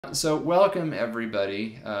So welcome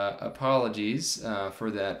everybody. Apologies for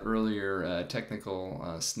that earlier technical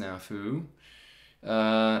snafu.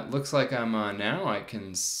 Looks like I'm on now. I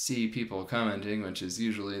can see people commenting, which is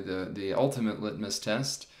usually the ultimate litmus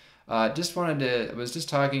test. Was just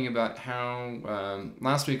talking about how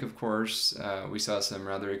last week, of course, we saw some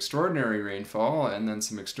rather extraordinary rainfall and then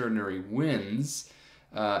some extraordinary winds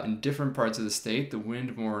in different parts of the state. The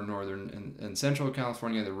wind more in northern and central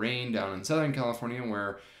California, the rain down in southern California,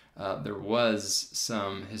 where there was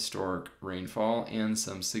some historic rainfall and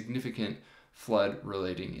some significant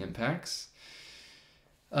flood-relating impacts.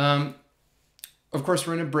 Of course,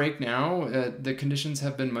 we're in a break now. The conditions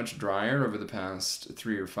have been much drier over the past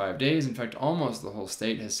 3 or 5 days. In fact, almost the whole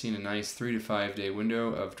state has seen a nice 3 to 5 day window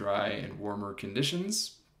of dry and warmer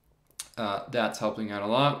conditions. That's helping out a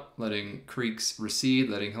lot, letting creeks recede,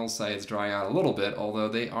 letting hillsides dry out a little bit, although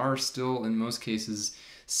they are still, in most cases,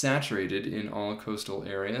 saturated in all coastal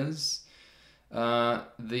areas.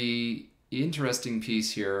 The interesting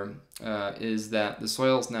piece here is that the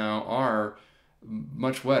soils now are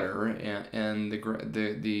much wetter, and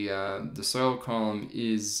the soil column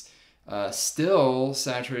is still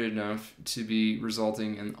saturated enough to be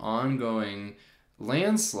resulting in ongoing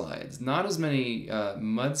landslides. Not as many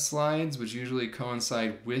mudslides, which usually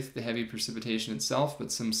coincide with the heavy precipitation itself, but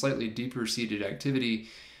some slightly deeper seated activity.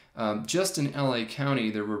 Just in LA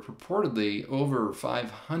County, there were purportedly over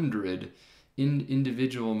 500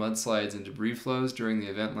 individual mudslides and debris flows during the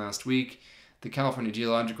event last week. The California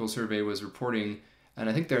Geological Survey was reporting, and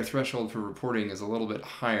I think their threshold for reporting is a little bit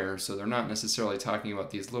higher, so they're not necessarily talking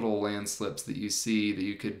about these little landslips that you see that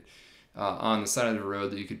you could on the side of the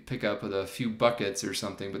road that you could pick up with a few buckets or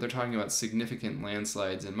something, but they're talking about significant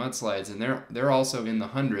landslides and mudslides, and they're also in the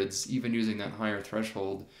hundreds, even using that higher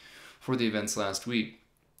threshold for the events last week.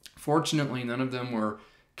 Fortunately, none of them were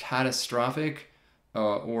catastrophic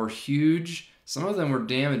or huge. Some of them were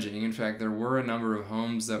damaging. In fact, there were a number of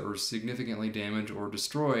homes that were significantly damaged or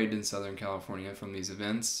destroyed in Southern California from these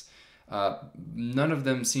events. None of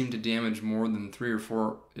them seemed to damage more than 3 or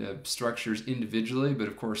 4 structures individually, but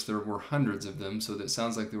of course there were hundreds of them, so that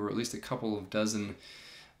sounds like there were at least a couple of dozen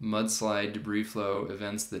mudslide debris flow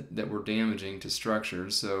events that were damaging to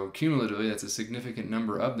structures. So cumulatively, that's a significant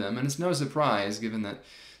number of them, and it's no surprise given that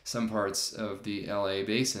some parts of the LA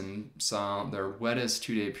basin saw their wettest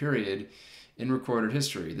 2-day period in recorded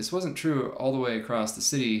history. This wasn't true all the way across the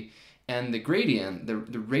city, and the gradient, the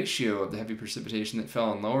ratio of the heavy precipitation that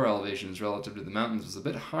fell in lower elevations relative to the mountains was a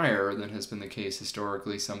bit higher than has been the case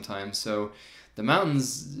historically sometimes. So the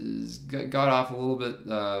mountains got off a little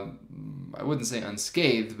bit, I wouldn't say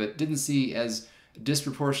unscathed, but didn't see as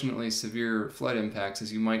disproportionately severe flood impacts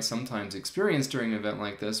as you might sometimes experience during an event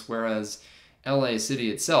like this, whereas LA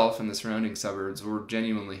City itself and the surrounding suburbs were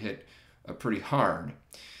genuinely hit pretty hard.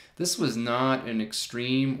 This was not an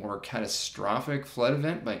extreme or catastrophic flood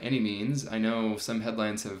event by any means. I know some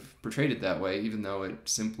headlines have portrayed it that way, even though it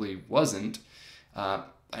simply wasn't. I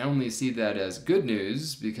only see that as good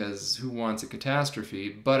news because who wants a catastrophe?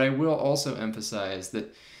 But I will also emphasize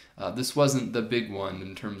that this wasn't the big one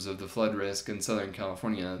in terms of the flood risk in Southern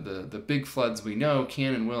California. The big floods we know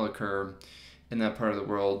can and will occur in that part of the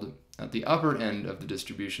world at the upper end of the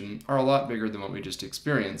distribution are a lot bigger than what we just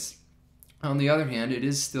experienced. On the other hand, it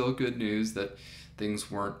is still good news that things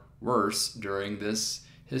weren't worse during this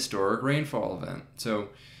historic rainfall event. So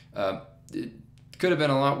it could have been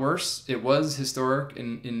a lot worse. It was historic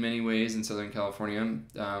in many ways in Southern California, and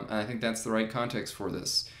I think that's the right context for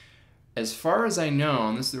this. As far as I know,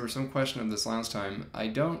 and there was some question of this last time, I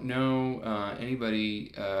don't know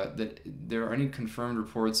anybody that there are any confirmed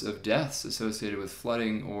reports of deaths associated with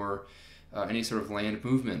flooding or any sort of land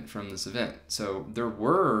movement from this event. So there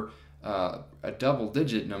were a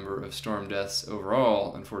double-digit number of storm deaths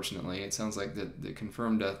overall, unfortunately. It sounds like the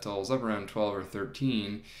confirmed death toll is up around 12 or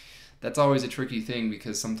 13. That's always a tricky thing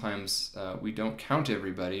because sometimes we don't count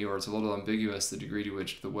everybody, or it's a little ambiguous the degree to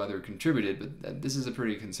which the weather contributed, but this is a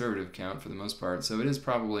pretty conservative count for the most part, so it is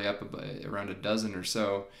probably up around a dozen or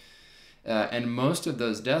so. And most of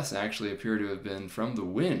those deaths actually appear to have been from the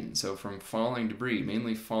wind, so from falling debris,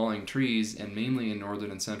 mainly falling trees, and mainly in northern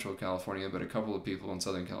and central California, but a couple of people in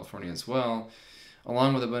Southern California as well,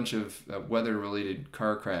 along with a bunch of weather-related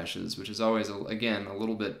car crashes, which is always, again, a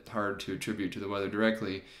little bit hard to attribute to the weather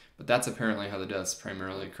directly, but that's apparently how the deaths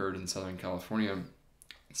primarily occurred in Southern California.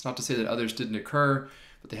 It's not to say that others didn't occur,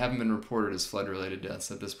 but they haven't been reported as flood-related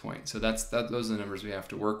deaths at this point. So those are the numbers we have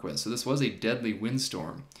to work with. So this was a deadly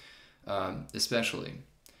windstorm, especially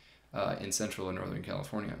in central and northern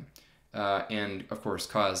California. and of course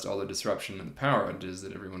caused all the disruption and the power outages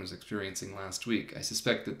that everyone was experiencing last week. I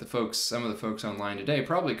suspect that some of the folks online today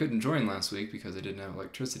probably couldn't join last week because they didn't have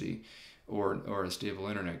electricity or a stable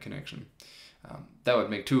internet connection. That would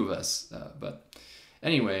make two of us, but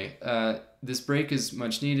anyway, this break is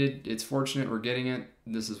much needed. It's fortunate we're getting it.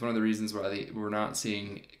 This is one of the reasons why we're not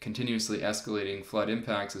seeing continuously escalating flood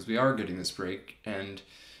impacts as we are getting this break. And,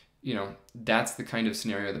 that's the kind of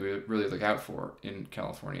scenario that we really look out for in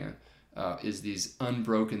California, is these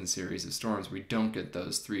unbroken series of storms. We don't get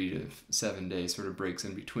those 3 to 7 day sort of breaks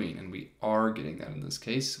in between. And we are getting that in this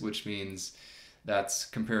case, which means that's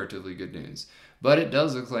comparatively good news. But it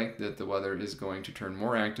does look like that the weather is going to turn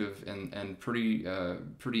more active and pretty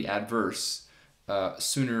adverse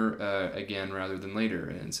sooner again rather than later.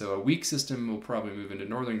 And so a weak system will probably move into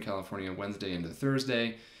Northern California Wednesday into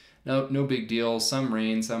Thursday. No big deal. Some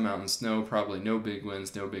rain, some mountain snow, probably no big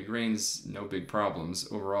winds, no big rains, no big problems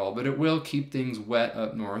overall. But it will keep things wet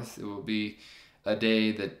up north. It will be another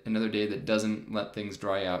day that doesn't let things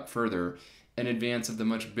dry out further in advance of the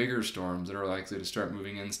much bigger storms that are likely to start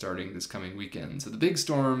moving in starting this coming weekend. So the big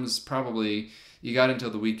storms probably you got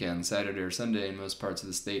until the weekend, Saturday or Sunday in most parts of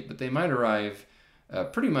the state, but they might arrive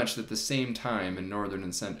pretty much at the same time in northern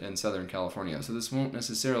and southern California. So this won't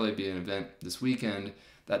necessarily be an event this weekend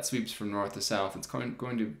that sweeps from north to south. It's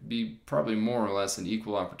going to be probably more or less an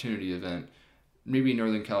equal opportunity event. Maybe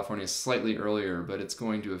Northern California slightly earlier, but it's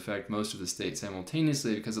going to affect most of the state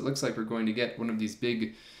simultaneously because it looks like we're going to get one of these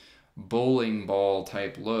big bowling ball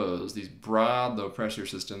type lows, these broad low pressure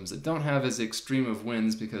systems that don't have as extreme of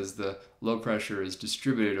winds because the low pressure is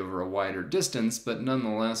distributed over a wider distance, but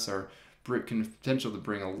nonetheless can potential to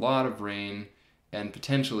bring a lot of rain and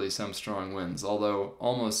potentially some strong winds, although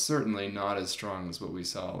almost certainly not as strong as what we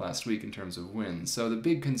saw last week in terms of winds. So the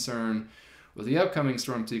big concern with the upcoming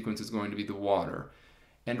storm sequence is going to be the water.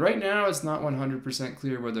 And right now it's not 100%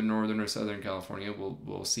 clear whether Northern or Southern California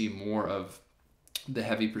will see more of the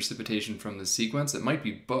heavy precipitation from the sequence. It might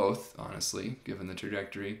be both, honestly, given the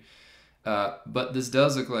trajectory. But this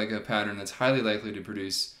does look like a pattern that's highly likely to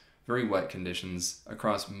produce very wet conditions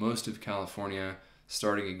across most of California,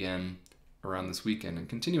 starting again around this weekend and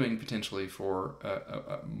continuing potentially for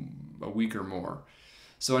a week or more.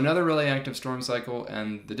 So another really active storm cycle,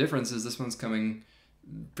 and the difference is this one's coming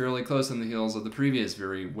fairly close on the heels of the previous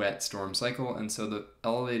very wet storm cycle, and so the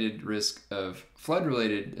elevated risk of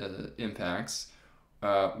flood-related impacts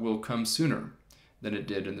will come sooner than it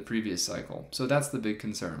did in the previous cycle. So that's the big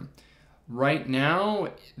concern. Right now,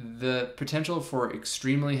 the potential for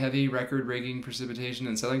extremely heavy record-breaking precipitation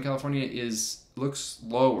in Southern California looks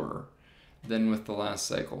lower than with the last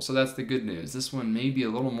cycle. So that's the good news. This one may be a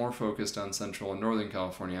little more focused on Central and Northern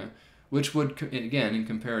California, which would, again, in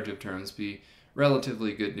comparative terms, be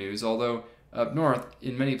relatively good news, although up north,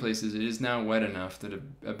 in many places, it is now wet enough that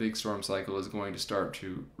a big storm cycle is going to start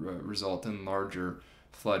to result in larger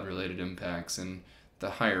flood-related impacts and the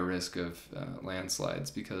higher risk of landslides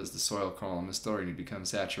because the soil column is starting to become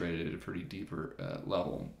saturated at a pretty deeper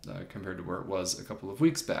level compared to where it was a couple of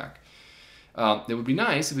weeks back. It would be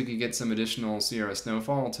nice if we could get some additional Sierra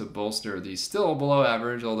snowfall to bolster the still below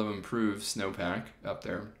average, although improved snowpack up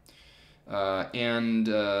there.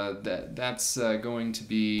 That's going to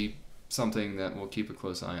be something that we'll keep a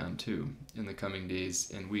close eye on too in the coming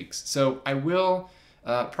days and weeks. So I will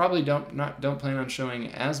probably don't plan on showing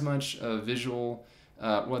as much visual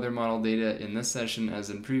weather model data in this session as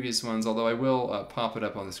in previous ones, although I will pop it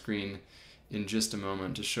up on the screen in just a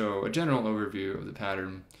moment to show a general overview of the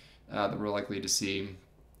pattern that we're likely to see.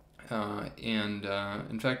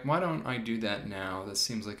 In fact, why don't I do that now? That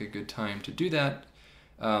seems like a good time to do that.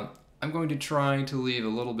 I'm going to try to leave a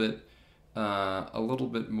little bit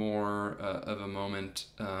more of a moment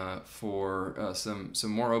for some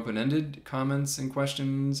more open-ended comments and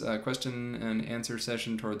questions, question and answer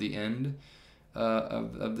session toward the end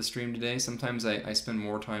of the stream today. Sometimes I spend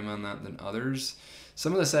more time on that than others.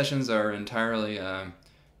 Some of the sessions are entirely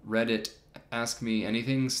Reddit Ask Me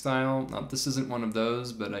Anything style. Now, this isn't one of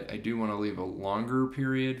those, but I do want to leave a longer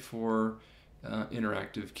period for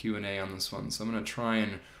interactive Q&A on this one. So I'm going to try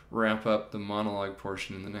and wrap up the monologue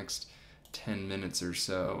portion in the next 10 minutes or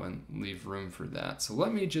so and leave room for that. So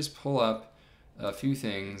let me just pull up a few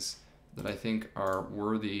things that I think are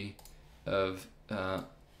worthy of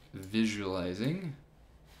visualizing,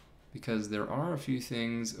 because there are a few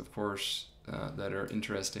things, of course, that are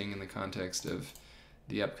interesting in the context of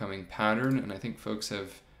the upcoming pattern, and I think folks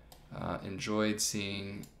have enjoyed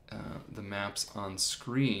seeing the maps on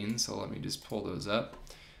screen, so let me just pull those up.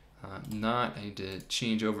 I need to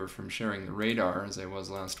change over from sharing the radar as I was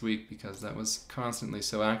last week because that was constantly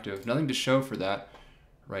so active. Nothing to show for that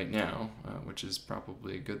right now, which is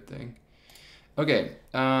probably a good thing. Okay,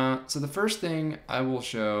 so the first thing I will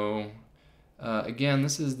show, again,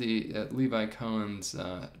 this is the Levi Cohen's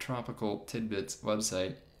Tropical Tidbits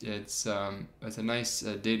website. It's a nice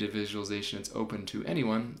data visualization. It's open to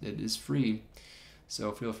anyone. It is free,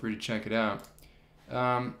 so feel free to check it out.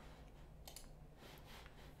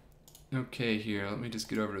 Okay, here, let me just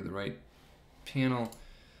get over to the right panel.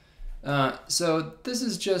 So this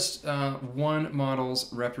is just one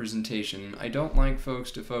model's representation. I don't like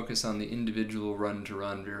folks to focus on the individual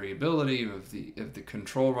run-to-run variability of the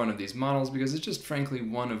control run of these models, because it's just frankly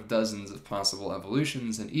one of dozens of possible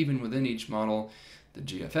evolutions, and even within each model, the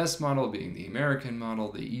GFS model being the American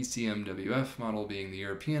model, the ECMWF model being the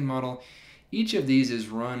European model, each of these is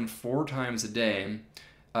run 4 times a day,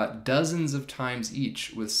 dozens of times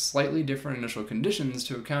each, with slightly different initial conditions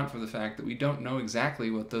to account for the fact that we don't know exactly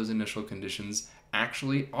what those initial conditions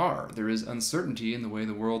actually are. There is uncertainty in the way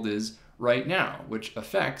the world is right now, which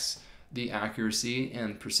affects the accuracy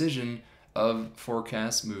and precision of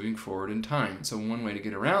forecasts moving forward in time. So one way to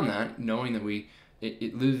get around that, knowing that we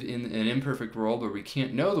live in an imperfect world where we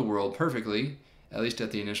can't know the world perfectly, at least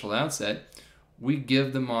at the initial outset, we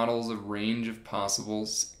give the models a range of possible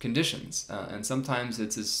conditions. And sometimes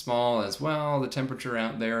it's as small as, well, the temperature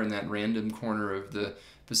out there in that random corner of the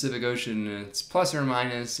Pacific Ocean, it's plus or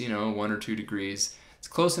minus, 1 or 2 degrees. It's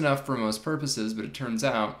close enough for most purposes, but it turns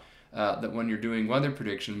out that when you're doing weather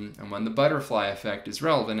prediction, and when the butterfly effect is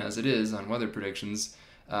relevant, as it is on weather predictions,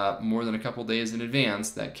 more than a couple days in advance,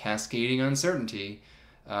 that cascading uncertainty,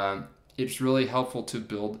 it's really helpful to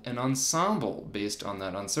build an ensemble based on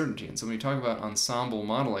that uncertainty. And so when we talk about ensemble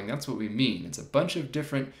modeling, that's what we mean. It's a bunch of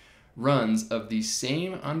different runs of the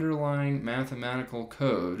same underlying mathematical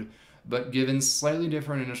code, but given slightly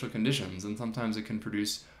different initial conditions, and sometimes it can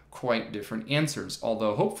produce quite different answers,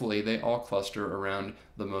 although hopefully they all cluster around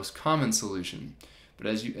the most common solution. But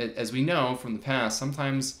as we know from the past,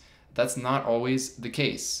 sometimes that's not always the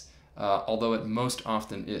case. Although it most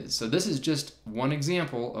often is. So this is just one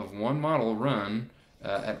example of one model run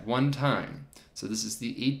at one time. So this is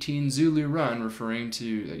the 18 Zulu run, referring to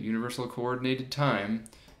Universal Coordinated Time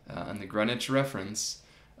and the Greenwich reference,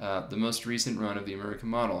 the most recent run of the American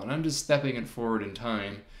model. And I'm just stepping it forward in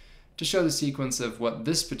time to show the sequence of what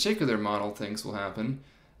this particular model thinks will happen.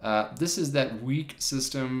 This is that weak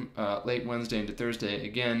system late Wednesday into Thursday.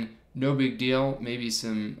 Again, no big deal, maybe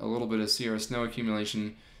a little bit of Sierra snow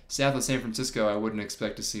accumulation. South of San Francisco, I wouldn't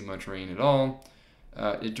expect to see much rain at all.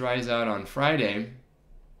 It dries out on Friday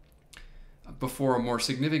before a more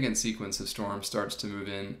significant sequence of storms starts to move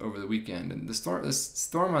in over the weekend. And the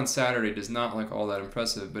storm on Saturday does not look all that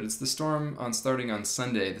impressive, but it's the storm starting on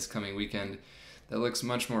Sunday this coming weekend that looks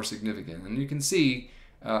much more significant. And you can see,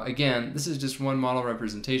 again, this is just one model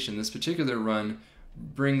representation. This particular run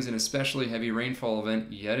brings an especially heavy rainfall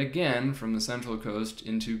event yet again from the Central Coast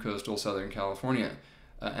into coastal Southern California.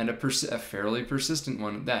 And a fairly persistent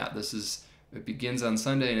one at that. It begins on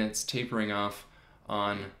Sunday and it's tapering off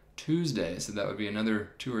on Tuesday, so that would be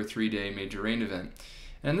another 2 or 3 day major rain event.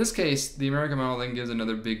 And in this case, the American model then gives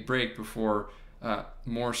another big break before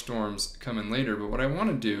more storms come in later. But what I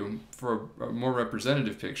want to do for a more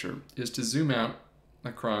representative picture is to zoom out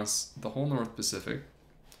across the whole North Pacific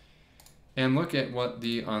and look at what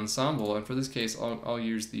the ensemble, and for this case I'll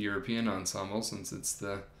use the European ensemble since it's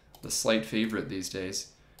the slight favorite these days.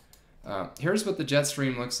 Here's what the jet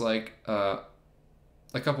stream looks like a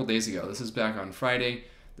couple days ago. This is back on Friday.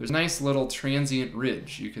 There's a nice little transient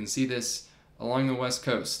ridge. You can see this along the west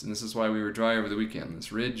coast, and this is why we were dry over the weekend.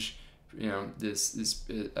 This ridge, this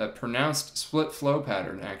a pronounced split flow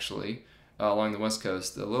pattern actually along the west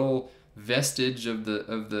coast. The little vestige of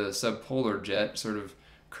the subpolar jet sort of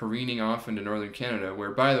careening off into northern Canada,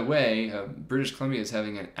 where, by the way, British Columbia is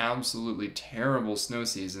having an absolutely terrible snow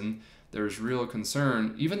season. There's real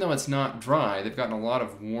concern. Even though it's not dry, they've gotten a lot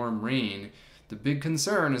of warm rain. The big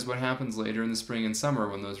concern is what happens later in the spring and summer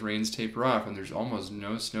when those rains taper off and there's almost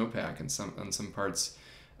no snowpack in some parts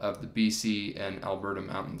of the BC and Alberta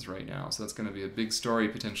mountains right now. So that's going to be a big story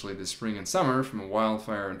potentially this spring and summer from a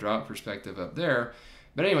wildfire and drought perspective up there.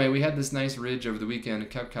 But anyway, we had this nice ridge over the weekend. It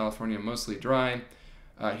kept California mostly dry.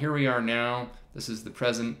 Here we are now. This is the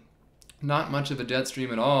present. Not much of a jet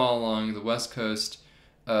stream at all along the west coast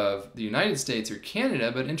of the United States or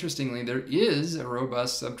Canada, but interestingly, there is a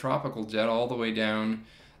robust subtropical jet all the way down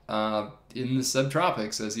in the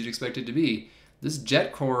subtropics, as you'd expect it to be. This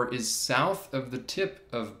jet core is south of the tip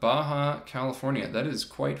of Baja California. That is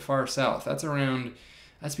quite far south.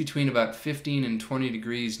 That's between about 15 and 20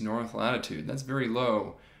 degrees north latitude. That's very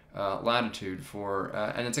low latitude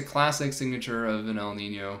and it's a classic signature of an El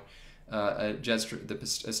Nino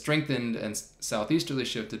a strengthened and southeasterly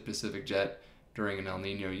shifted Pacific jet during an El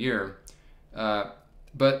Nino year.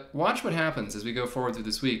 But watch what happens as we go forward through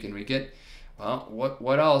this week and we get, well,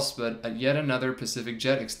 what else but yet another Pacific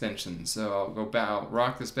jet extension. So I'll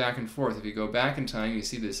rock this back and forth. If you go back in time, you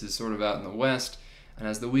see this is sort of out in the west. And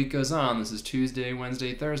as the week goes on, this is Tuesday,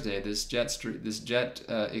 Wednesday, Thursday, this jet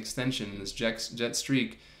extension, this jet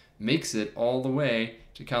streak makes it all the way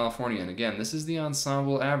to California. And again, this is the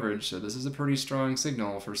ensemble average, so this is a pretty strong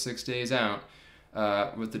signal for 6 days out,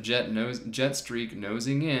 with the jet streak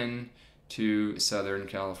nosing in to Southern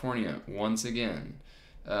California once again,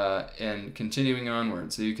 and continuing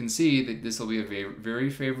onward. So you can see that this will be a very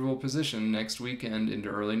favorable position next weekend into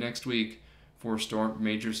early next week for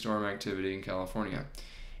major storm activity in California.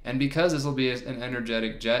 And because this will be an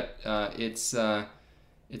energetic jet, it's a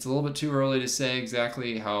little bit too early to say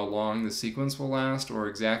exactly how long the sequence will last or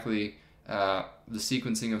exactly the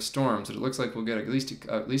sequencing of storms. But it looks like we'll get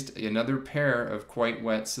at least another pair of quite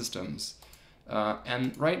wet systems.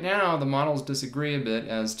 And right now, the models disagree a bit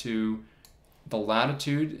as to the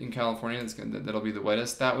latitude in California that'll be the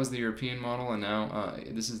wettest. That was the European model, and now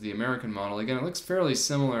this is the American model. Again, it looks fairly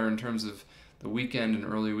similar in terms of the weekend and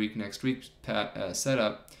early week next week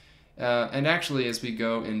setup. And actually, as we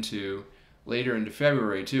go later into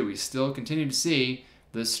February too, we still continue to see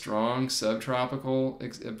this strong subtropical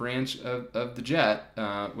branch of the jet,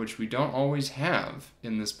 which we don't always have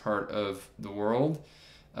in this part of the world.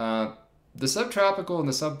 The subtropical and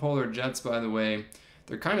the subpolar jets, by the way,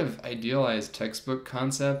 they're kind of idealized textbook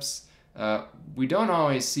concepts. We don't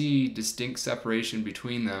always see distinct separation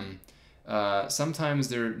between them. Sometimes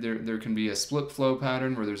there can be a split flow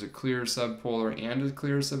pattern where there's a clear subpolar and a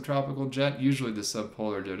clear subtropical jet. Usually the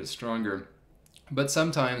subpolar jet is stronger. But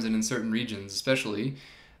sometimes, and in certain regions, especially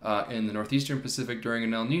in the northeastern Pacific during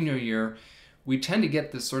an El Nino year, we tend to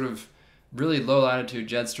get this sort of really low latitude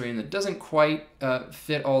jet stream that doesn't quite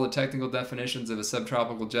fit all the technical definitions of a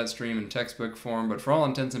subtropical jet stream in textbook form, but for all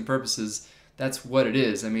intents and purposes, that's what it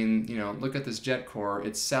is. I mean, look at this jet core.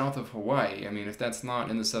 It's south of Hawaii. I mean, if that's not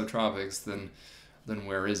in the subtropics, then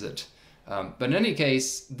where is it? But in any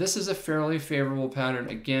case, this is a fairly favorable pattern,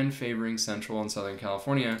 again favoring central and southern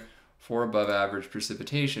California for above average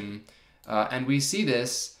precipitation. And we see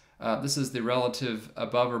this. This is the relative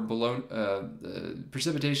above or below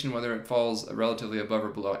precipitation, whether it falls relatively above or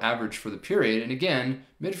below average for the period. And again,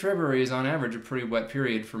 mid-February is on average a pretty wet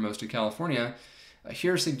period for most of California.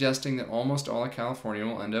 Here suggesting that almost all of California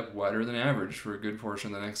will end up wetter than average for a good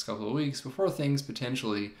portion of the next couple of weeks before things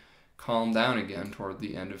potentially calm down again toward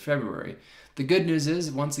the end of February. The good news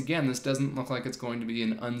is, once again, this doesn't look like it's going to be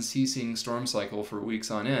an unceasing storm cycle for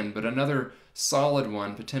weeks on end, but another solid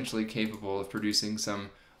one potentially capable of producing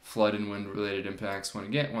some flood and wind related impacts.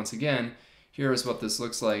 Once again, here is what this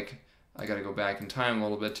looks like. I got to go back in time a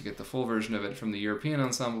little bit to get the full version of it from the European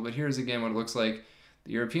ensemble, but here's again what it looks like.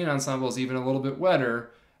 The European ensemble is even a little bit wetter,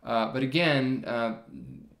 but again,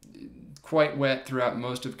 quite wet throughout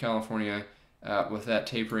most of California, with that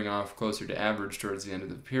tapering off closer to average towards the end of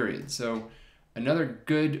the period. So another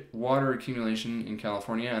good water accumulation in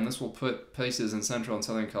California, and this will put places in central and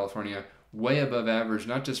southern California way above average,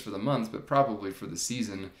 not just for the month, but probably for the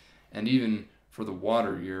season, and even for the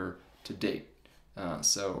water year to date.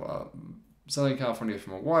 Southern California,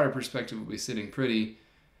 from a water perspective, will be sitting pretty.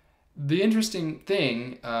 The interesting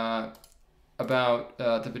thing about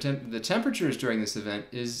the temperatures during this event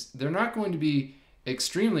is they're not going to be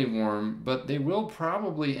extremely warm, but they will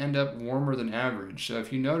probably end up warmer than average. So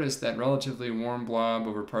if you notice that relatively warm blob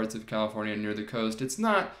over parts of California near the coast, it's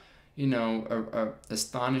not, a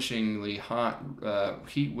astonishingly hot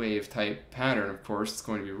heat wave type pattern. Of course, it's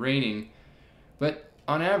going to be raining, but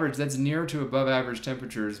on average, that's near to above average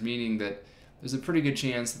temperatures, meaning that there's a pretty good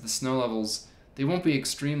chance that the snow levels, they won't be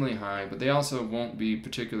extremely high, but they also won't be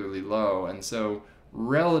particularly low, and so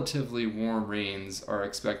relatively warm rains are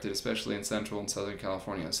expected, especially in central and southern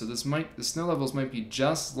California. So the snow levels might be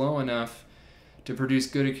just low enough to produce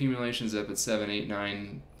good accumulations up at 7, 8,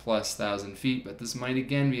 9 plus thousand feet, but this might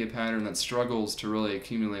again be a pattern that struggles to really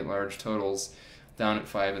accumulate large totals down at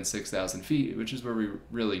 5,000 and 6,000 feet, which is where we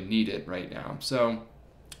really need it right now. So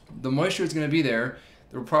the moisture is going to be there.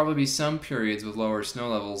 There will probably be some periods with lower snow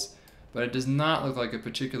levels, but it does not look like a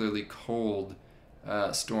particularly cold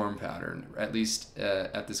storm pattern, at least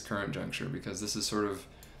at this current juncture, because this is sort of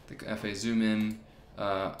the FA zoom in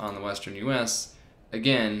on the western U.S.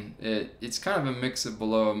 Again, it's kind of a mix of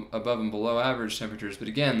above and below average temperatures, but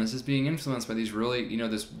again, this is being influenced by these really,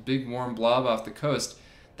 this big warm blob off the coast.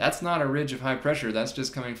 That's not a ridge of high pressure. That's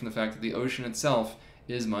just coming from the fact that the ocean itself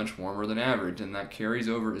is much warmer than average, and that carries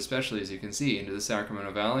over, especially as you can see, into the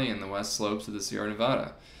Sacramento Valley and the west slopes of the Sierra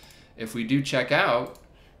Nevada. If we do check out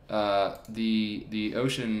the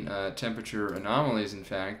ocean temperature anomalies, in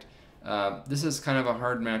fact, this is kind of a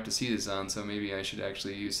hard map to see this on, so maybe I should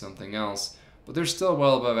actually use something else. But they're still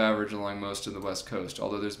well above average along most of the west coast,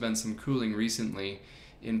 although there's been some cooling recently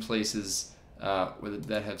in places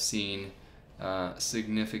that have seen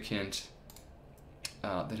significant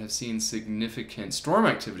storm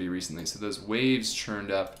activity recently. So those waves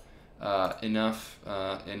churned up enough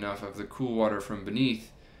of the cool water from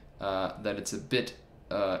beneath that it's a bit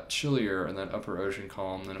chillier in that upper ocean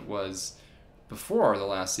column than it was before the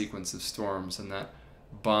last sequence of storms, and that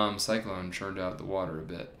bomb cyclone churned out the water a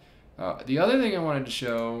bit. The other thing I wanted to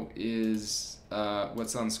show is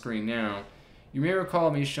what's on screen now. You may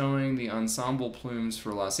recall me showing the ensemble plumes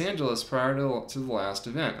for Los Angeles prior to the last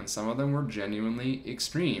event, and some of them were genuinely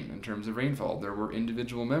extreme in terms of rainfall. There were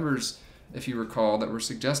individual members, if you recall, that were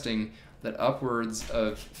suggesting that upwards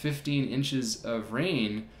of 15 inches of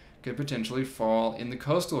rain could potentially fall in the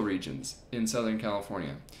coastal regions in Southern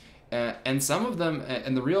California. And some of them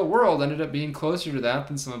in the real world ended up being closer to that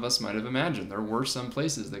than some of us might have imagined. There were some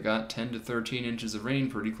places that got 10 to 13 inches of rain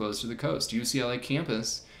pretty close to the coast. UCLA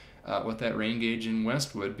campus, with that rain gauge in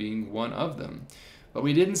Westwood being one of them. But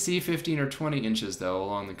we didn't see 15 or 20 inches, though,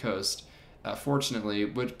 along the coast, fortunately.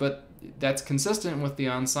 But that's consistent with the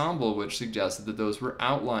ensemble, which suggested that those were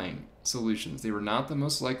outlying solutions. They were not the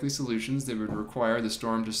most likely solutions. They would require the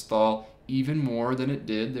storm to stall even more than it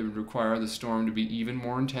did. They would require the storm to be even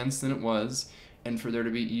more intense than it was, and for there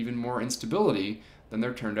to be even more instability than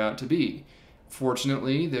there turned out to be.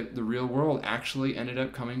 Fortunately, the real world actually ended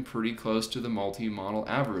up coming pretty close to the multi-model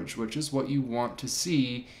average, which is what you want to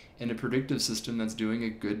see in a predictive system that's doing a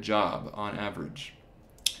good job on average.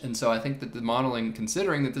 And so I think that the modeling,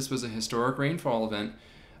 considering that this was a historic rainfall event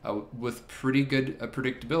with pretty good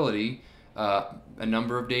predictability a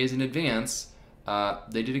number of days in advance,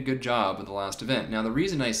 they did a good job with the last event. Now, the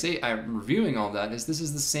reason I say I'm reviewing all that is this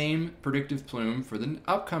is the same predictive plume for the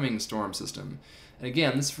upcoming storm system. And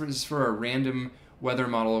again, this is for a random weather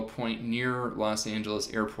model point near Los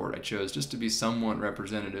Angeles Airport. I chose just to be somewhat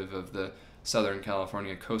representative of the Southern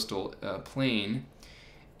California coastal plain.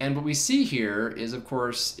 And what we see here is, of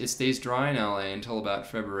course, it stays dry in LA until about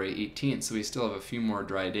February 18th, so we still have a few more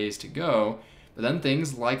dry days to go. But then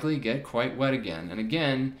things likely get quite wet again. And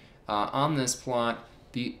again, on this plot,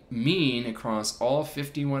 the mean across all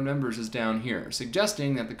 51 members is down here,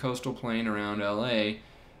 suggesting that the coastal plain around LA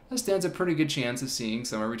stands a pretty good chance of seeing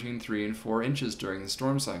somewhere between 3 and 4 inches during the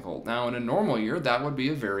storm cycle. Now, in a normal year, that would be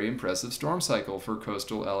a very impressive storm cycle for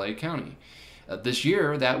coastal LA County. This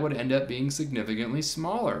year, that would end up being significantly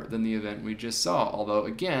smaller than the event we just saw, although,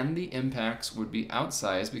 again, the impacts would be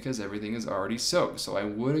outsized because everything is already soaked. So I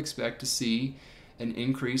would expect to see an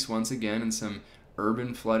increase once again in some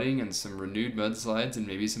urban flooding and some renewed mudslides and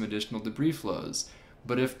maybe some additional debris flows.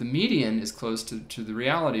 But if the median is close to the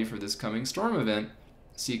reality for this coming storm event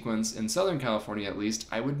sequence in Southern California at least,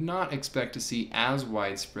 I would not expect to see as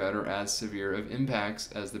widespread or as severe of impacts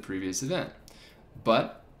as the previous event.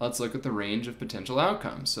 But let's look at the range of potential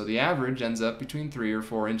outcomes. So the average ends up between 3 or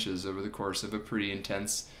 4 inches over the course of a pretty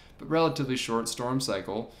intense but relatively short storm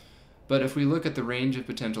cycle. But if we look at the range of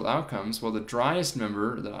potential outcomes, well, the driest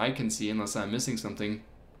number that I can see, unless I'm missing something,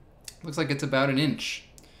 looks like it's about 1 inch.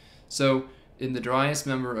 So in the driest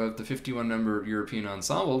member of the 51-member European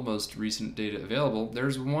ensemble, most recent data available,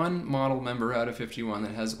 there's one model member out of 51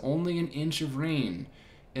 that has only 1 inch of rain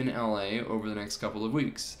in LA over the next couple of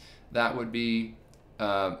weeks. That would be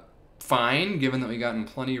fine, given that we gotten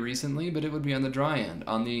plenty recently, but it would be on the dry end.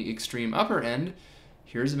 On the extreme upper end,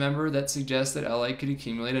 here's a member that suggests that LA could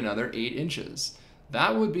accumulate another 8 inches.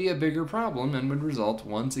 That would be a bigger problem and would result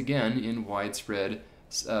once again in widespread,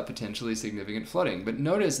 potentially significant flooding. But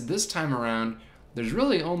notice this time around, there's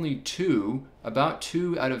really only about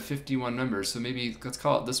 2 out of 51 members. So maybe let's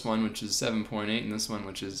call it this one, which is 7.8, and this one,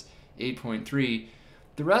 which is 8.3.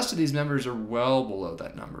 The rest of these members are well below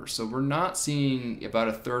that number. So we're not seeing about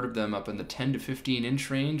a third of them up in the 10 to 15 inch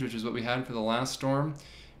range, which is what we had for the last storm.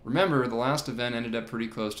 Remember, the last event ended up pretty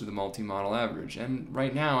close to the multi-model average, and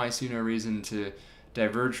right now I see no reason to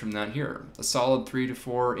diverge from that here. A solid 3 to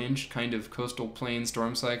 4 inch kind of coastal plain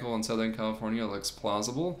storm cycle in Southern California looks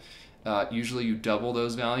plausible. Usually you double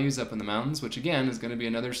those values up in the mountains, which again is going to be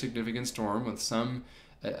another significant storm with some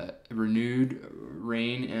renewed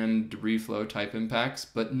rain and debris flow type impacts,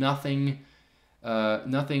 but nothing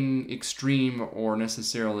extreme or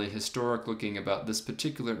necessarily historic looking about this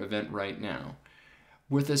particular event right now.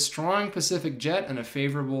 With a strong Pacific jet and a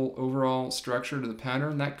favorable overall structure to the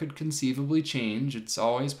pattern, that could conceivably change. It's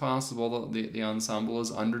always possible that the ensemble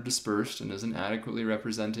is under-dispersed and isn't adequately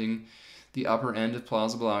representing the upper end of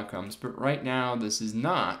plausible outcomes. But right now, this is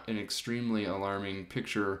not an extremely alarming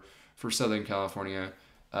picture for Southern California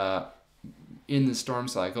in the storm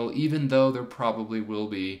cycle, even though there probably will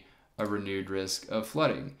be a renewed risk of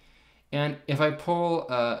flooding. And if I pull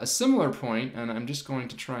a similar point, and I'm just going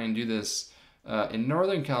to try and do this in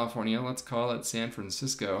Northern California, let's call it San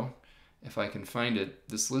Francisco, if I can find it.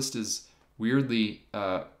 This list is weirdly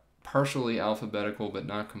partially alphabetical, but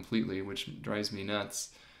not completely, which drives me nuts.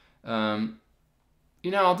 Let's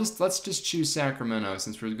just choose Sacramento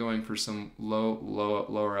since we're going for some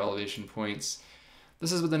lower elevation points.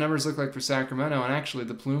 This is what the numbers look like for Sacramento, and actually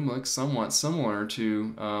the plume looks somewhat similar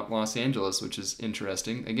to Los Angeles, which is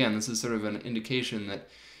interesting. Again, this is sort of an indication that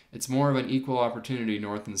it's more of an equal opportunity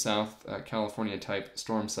North and South California type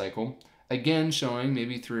storm cycle. Again, showing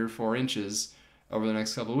maybe 3 or 4 inches over the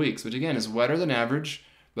next couple of weeks, which again is wetter than average,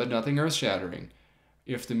 but nothing earth-shattering.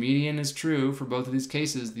 If the median is true for both of these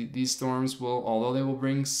cases, these storms will, although they will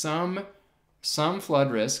bring some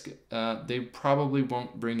flood risk, they probably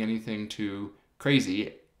won't bring anything too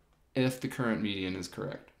crazy if the current median is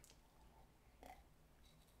correct.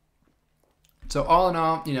 So all in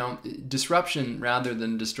all, disruption rather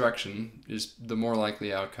than destruction is the more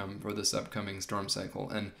likely outcome for this upcoming storm cycle.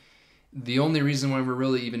 And the only reason why we're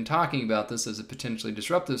really even talking about this as a potentially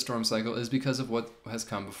disruptive storm cycle is because of what has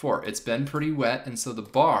come before. It's been pretty wet, and so the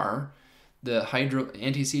bar, the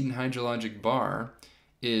antecedent hydrologic bar,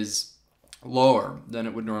 is lower than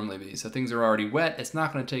it would normally be. So things are already wet. It's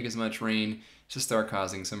not going to take as much rain to start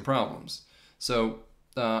causing some problems. So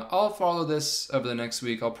I'll follow this over the next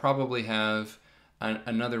week. I'll probably have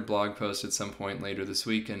another blog post at some point later this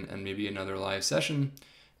week and maybe another live session.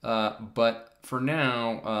 But for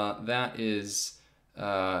now, that is,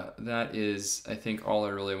 I think, all I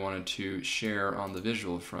really wanted to share on the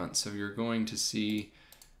visual front. So you're going to see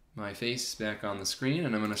my face back on the screen,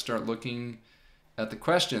 and I'm going to start looking at the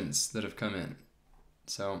questions that have come in.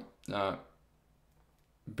 So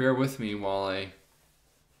bear with me while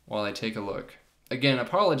I take a look. Again,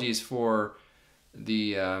 apologies for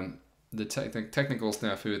the technical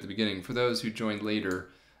snafu at the beginning. For those who joined later,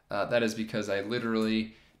 that is because I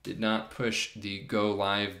literally did not push the go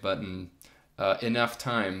live button enough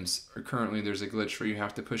times. Or currently there's a glitch where you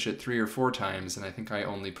have to push it 3 or 4 times, and I think I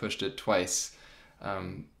only pushed it twice.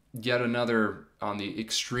 Yet another on the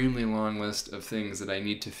extremely long list of things that I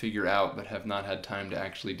need to figure out but have not had time to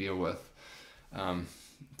actually deal with.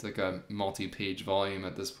 It's like a multi-page volume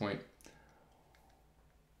at this point.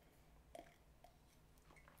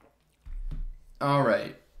 All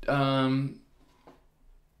right.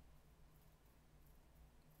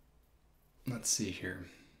 Let's see here.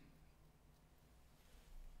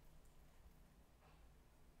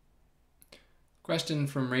 Question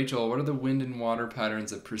from Rachel: what are the wind and water patterns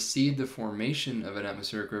that precede the formation of an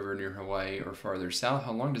atmospheric river near Hawaii or farther south?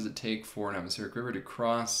 How long does it take for an atmospheric river to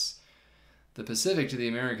cross the Pacific to the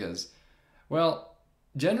Americas? Well,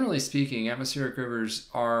 generally speaking, atmospheric rivers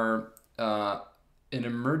are an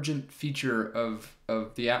emergent feature of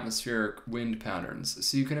the atmospheric wind patterns.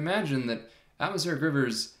 So you can imagine that atmospheric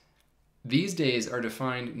rivers these days are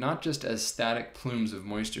defined not just as static plumes of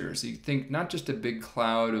moisture. So you think not just a big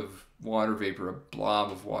cloud of water vapor, a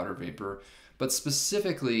blob of water vapor, but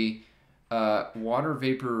specifically water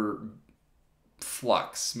vapor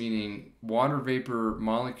flux, meaning water vapor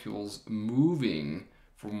molecules moving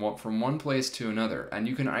from one place to another. And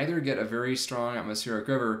you can either get a very strong atmospheric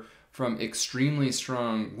river from extremely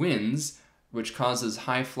strong winds, which causes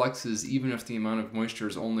high fluxes even if the amount of moisture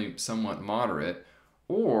is only somewhat moderate,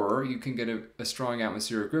 or you can get a strong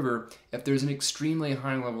atmospheric river if there's an extremely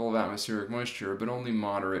high level of atmospheric moisture but only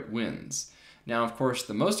moderate winds. Now, of course,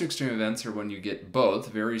 the most extreme events are when you get both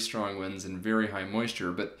very strong winds and very high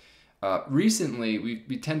moisture, but recently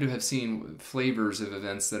we tend to have seen flavors of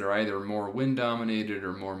events that are either more wind dominated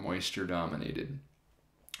or more moisture dominated.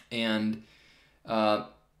 And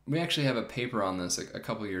we actually have a paper on this a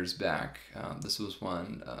couple years back. This was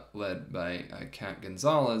one led by Kat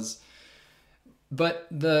Gonzalez. But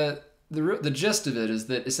the gist of it is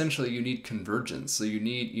that essentially you need convergence. So you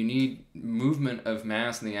need movement of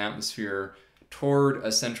mass in the atmosphere toward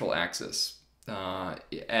a central axis at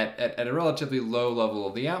a relatively low level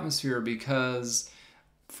of the atmosphere, because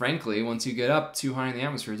frankly, once you get up too high in the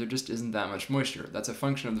atmosphere, there just isn't that much moisture. That's a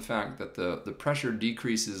function of the fact that the pressure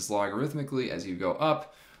decreases logarithmically as you go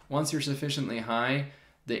up. Once you're sufficiently high,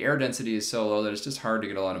 the air density is so low that it's just hard to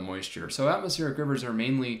get a lot of moisture. So atmospheric rivers are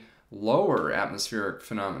mainly lower atmospheric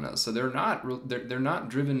phenomena. So they're not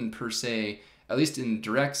driven per se, at least in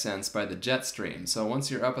direct sense, by the jet stream. So once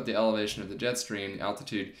you're up at the elevation of the jet stream, the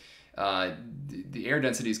altitude, the air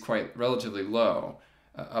density is quite relatively low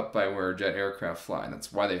up by where jet aircraft fly.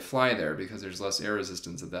 That's why they fly there, because there's less air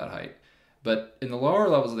resistance at that height. But in the lower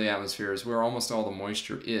levels of the atmosphere is where almost all the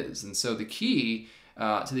moisture is. And so the key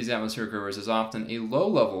to these atmospheric rivers is often a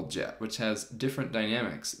low-level jet, which has different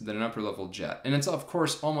dynamics than an upper-level jet. And it's, of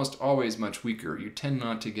course, almost always much weaker. You tend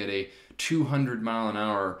not to get a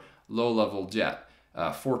 200-mile-an-hour low-level jet.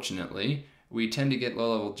 Fortunately, we tend to get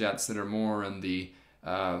low-level jets that are more in the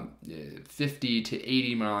 50 to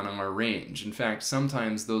 80 mile an hour range. In fact,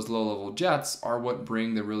 sometimes those low-level jets are what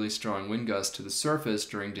bring the really strong wind gusts to the surface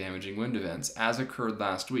during damaging wind events, as occurred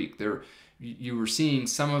last week. You were seeing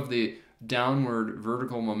some of the downward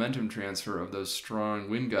vertical momentum transfer of those strong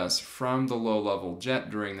wind gusts from the low-level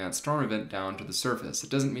jet during that storm event down to the surface.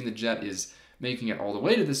 It doesn't mean the jet is making it all the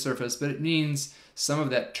way to the surface, but it means some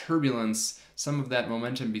of that turbulence, some of that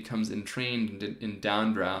momentum becomes entrained in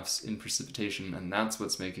downdrafts in precipitation, and that's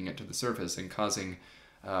what's making it to the surface and causing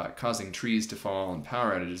trees to fall and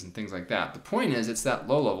power outages and things like that. The point is, it's that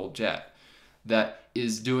low-level jet that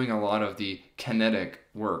is doing a lot of the kinetic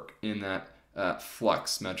work in that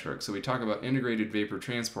flux metric. So we talk about integrated vapor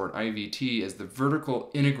transport, IVT, as the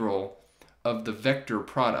vertical integral of the vector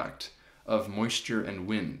product of moisture and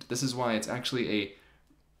wind. This is why it's actually a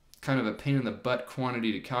kind of a pain in the butt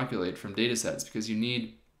quantity to calculate from data sets, because you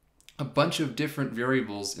need a bunch of different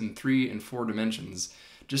variables in 3 and 4 dimensions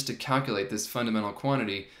just to calculate this fundamental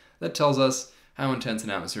quantity that tells us how intense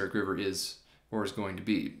an atmospheric river is or is going to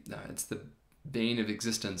be. It's the bane of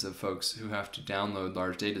existence of folks who have to download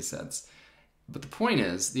large data sets. But the point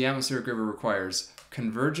is, the atmospheric river requires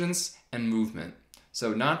convergence and movement.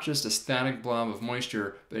 So not just a static blob of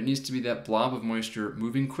moisture, but it needs to be that blob of moisture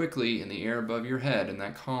moving quickly in the air above your head in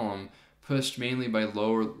that column, pushed mainly by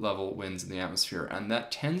lower level winds in the atmosphere. And that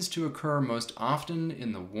tends to occur most often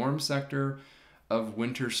in the warm sector of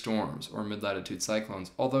winter storms or mid-latitude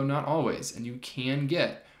cyclones, although not always. And you can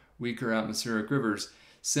get weaker atmospheric rivers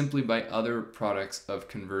simply by other products of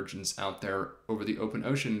convergence out there over the open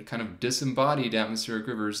ocean, kind of disembodied atmospheric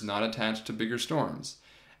rivers not attached to bigger storms.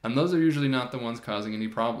 And those are usually not the ones causing any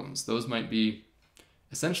problems. Those might be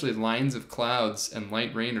essentially lines of clouds and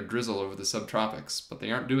light rain or drizzle over the subtropics, but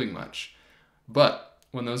they aren't doing much. But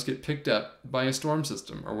when those get picked up by a storm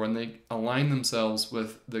system, or when they align themselves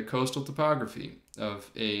with the coastal topography of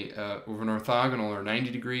an orthogonal or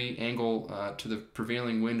 90-degree angle to the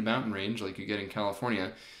prevailing wind mountain range, like you get in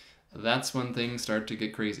California, that's when things start to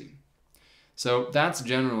get crazy. So that's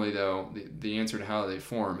generally, though, the answer to how they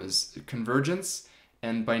form is convergence.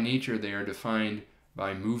 And by nature, they are defined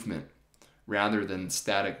by movement rather than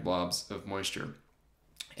static blobs of moisture.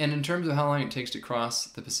 And in terms of how long it takes to cross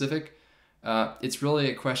the Pacific, it's really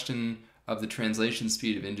a question of the translation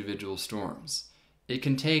speed of individual storms. It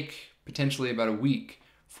can take potentially about a week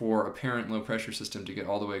for a parent low-pressure system to get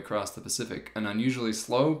all the way across the Pacific. And unusually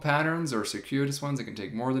slow patterns or circuitous ones, it can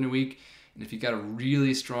take more than a week. And if you've got a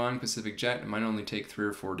really strong Pacific jet, it might only take 3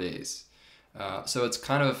 or 4 days. So it's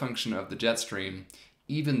kind of a function of the jet stream,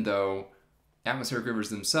 even though atmospheric rivers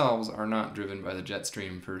themselves are not driven by the jet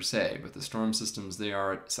stream per se, but the storm systems they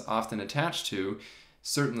are often attached to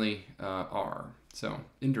certainly are, so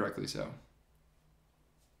indirectly so.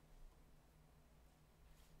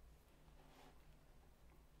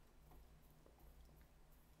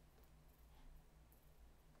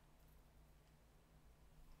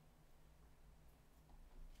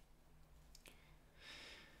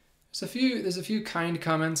 There's a few kind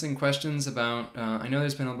comments and questions about, I know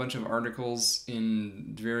there's been a bunch of articles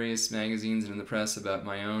in various magazines and in the press about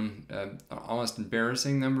my own, almost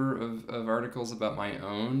embarrassing number of articles about my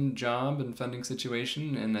own job and funding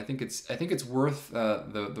situation, and I think it's worth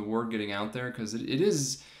the word getting out there, because it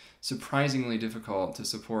is surprisingly difficult to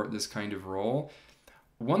support this kind of role.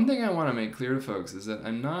 One thing I want to make clear to folks is that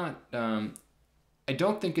I'm not, I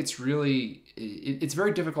don't think it's really, it's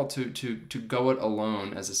very difficult to go it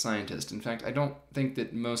alone as a scientist. In fact, I don't think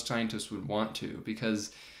that most scientists would want to,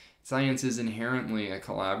 because science is inherently a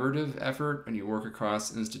collaborative effort and you work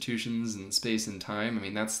across institutions and space and time. I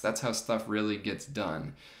mean, that's how stuff really gets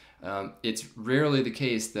done. It's rarely the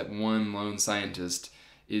case that one lone scientist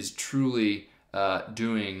is truly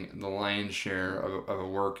doing the lion's share of a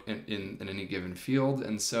work in any given field.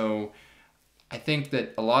 And so I think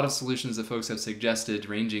that a lot of solutions that folks have suggested,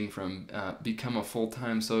 ranging from become a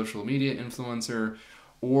full-time social media influencer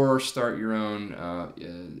or start your own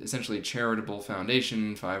essentially charitable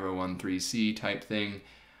foundation, 501(c) type thing,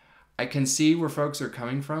 I can see where folks are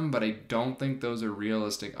coming from, but I don't think those are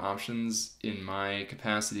realistic options in my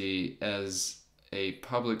capacity as a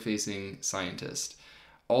public-facing scientist.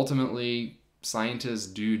 Ultimately, scientists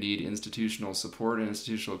do need institutional support and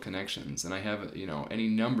institutional connections, and I have, any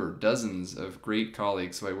number, dozens of great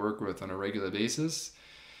colleagues who I work with on a regular basis,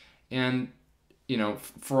 and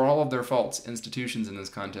for all of their faults, institutions in this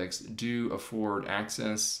context do afford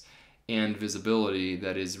access and visibility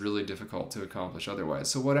that is really difficult to accomplish otherwise.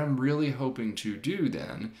 So what I'm really hoping to do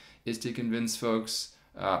then is to convince folks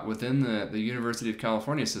within the University of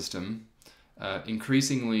California system,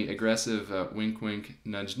 increasingly aggressive wink wink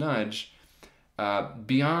nudge nudge,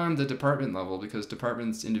 beyond the department level, because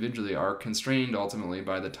departments individually are constrained ultimately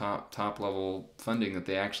by the top level funding that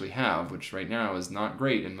they actually have, which right now is not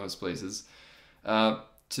great in most places,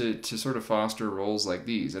 to sort of foster roles like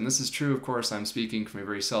these. And this is true, of course, I'm speaking from a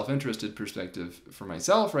very self-interested perspective for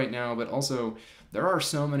myself right now, but also there are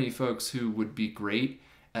so many folks who would be great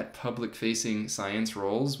at public-facing science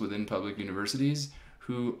roles within public universities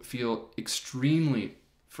who feel extremely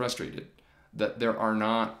frustrated that there are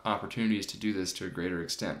not opportunities to do this to a greater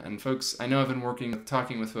extent. And folks, I know I've been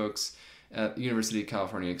talking with folks at the University of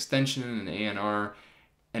California Extension and ANR,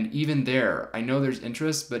 and even there, I know there's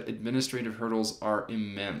interest, but administrative hurdles are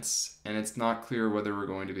immense, and it's not clear whether we're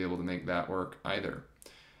going to be able to make that work either.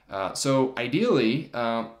 So ideally,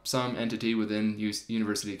 some entity within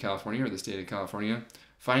University of California or the state of California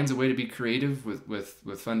finds a way to be creative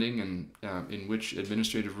with funding and in which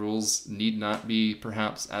administrative rules need not be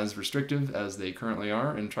perhaps as restrictive as they currently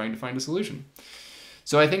are, and trying to find a solution.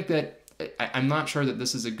 So I think that I'm not sure that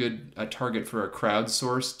this is a good target for a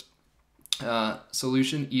crowdsourced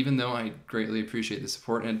solution, even though I greatly appreciate the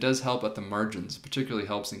support, and it does help at the margins. It particularly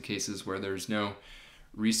helps in cases where there's no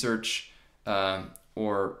research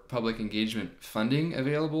or public engagement funding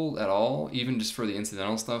available at all, even just for the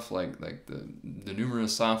incidental stuff like the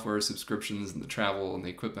numerous software subscriptions and the travel and the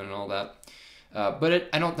equipment and all that. But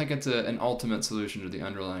I don't think it's an ultimate solution to the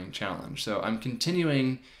underlying challenge. So I'm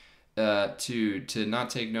continuing to not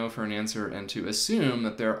take no for an answer and to assume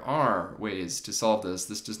that there are ways to solve this.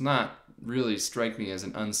 This does not really strike me as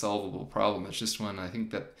an unsolvable problem. It's just one, I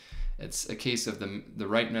think that it's a case of the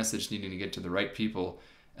right message needing to get to the right people,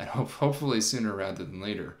 and hopefully sooner rather than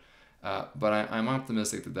later. But I'm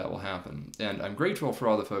optimistic that will happen. And I'm grateful for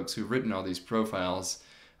all the folks who've written all these profiles.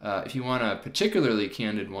 If you want a particularly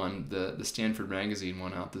candid one, the Stanford Magazine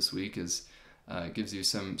one out this week gives you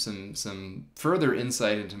some further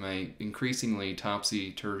insight into my increasingly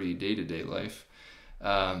topsy-turvy day-to-day life.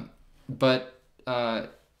 But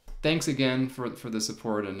thanks again for the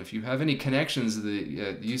support, and if you have any connections to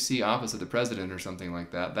the UC office of the president or something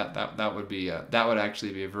like that, that would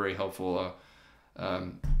actually be a very helpful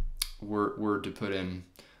word to put in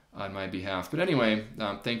on my behalf. But anyway,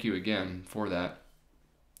 thank you again for that.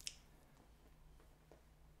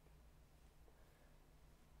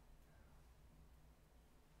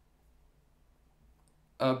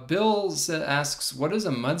 Bill asks, what is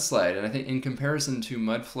a mudslide? And I think in comparison to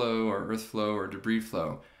mud flow or earth flow or debris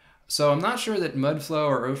flow. So I'm not sure that mud flow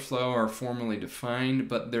or earth flow are formally defined,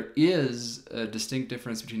 but there is a distinct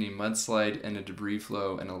difference between a mudslide and a debris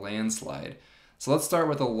flow and a landslide. So let's start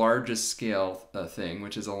with the largest scale thing,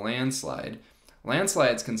 which is a landslide.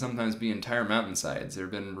 Landslides can sometimes be entire mountainsides. There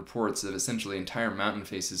have been reports of essentially entire mountain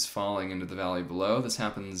faces falling into the valley below. This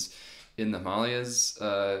happens in the Himalayas,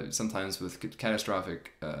 sometimes with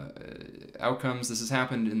catastrophic outcomes. This has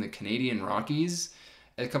happened in the Canadian Rockies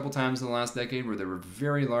a couple times in the last decade, where there were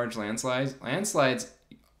very large landslides. Landslides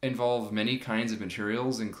involve many kinds of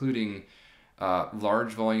materials, including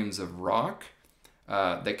large volumes of rock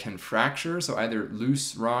that can fracture, so either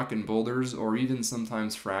loose rock and boulders, or even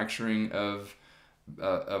sometimes fracturing of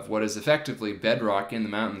what is effectively bedrock in the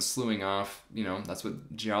mountains, slewing off. That's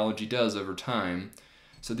what geology does over time.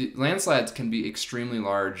 So the landslides can be extremely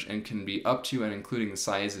large and can be up to and including the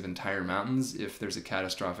size of entire mountains if there's a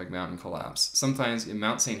catastrophic mountain collapse. Sometimes in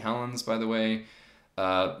Mount St. Helens, by the way,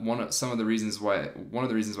 one of the reasons why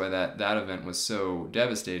that event was so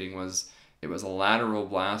devastating was it was a lateral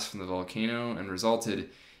blast from the volcano and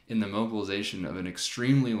resulted in the mobilization of an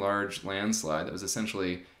extremely large landslide that was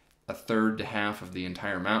essentially a third to half of the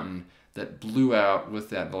entire mountain that blew out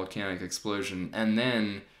with that volcanic explosion. And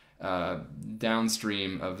then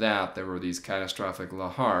downstream of that, there were these catastrophic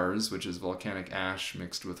lahars, which is volcanic ash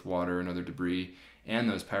mixed with water and other debris, and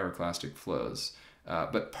those pyroclastic flows.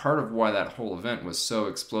 But part of why that whole event was so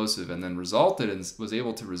explosive and then was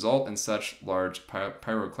able to result in such large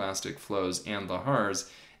pyroclastic flows and lahars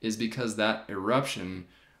is because that eruption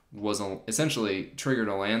was essentially triggered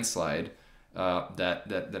a landslide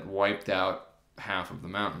that wiped out half of the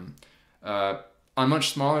mountain. On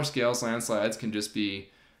much smaller scales, landslides can just be,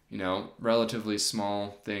 relatively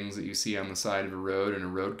small things that you see on the side of a road in a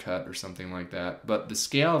road cut or something like that. But the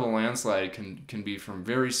scale of a landslide can be from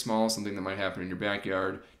very small, something that might happen in your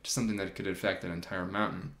backyard, to something that could affect an entire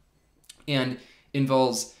mountain. And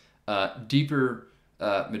involves deeper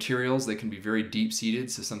materials. They can be very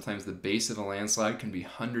deep-seated, so sometimes the base of a landslide can be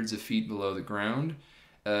hundreds of feet below the ground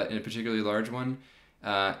in a particularly large one.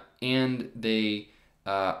 And they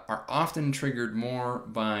are often triggered more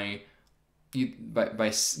by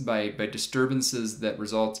disturbances that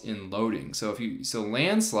result in loading. So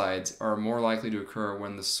landslides are more likely to occur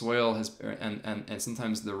when the soil has and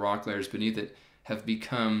sometimes the rock layers beneath it have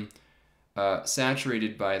become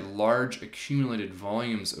saturated by large accumulated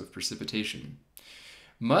volumes of precipitation.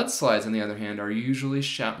 Mudslides, on the other hand, are usually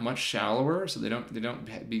much shallower, so they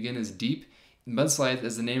don't begin as deep. Mudslide,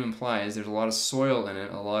 as the name implies, there's a lot of soil in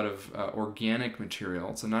it, a lot of organic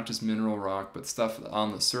material, so not just mineral rock, but stuff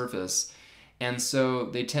on the surface. And so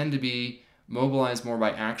they tend to be mobilized more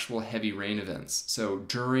by actual heavy rain events. So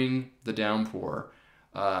during the downpour,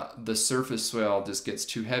 the surface soil just gets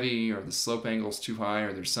too heavy, or the slope angle's too high,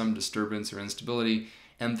 or there's some disturbance or instability,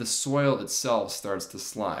 and the soil itself starts to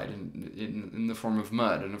slide in the form of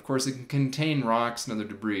mud. And of course it can contain rocks and other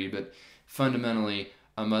debris, but fundamentally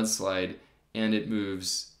a mudslide, and it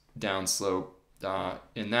moves downslope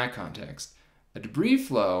in that context. A debris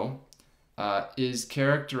flow is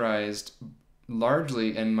characterized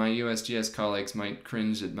largely, and my USGS colleagues might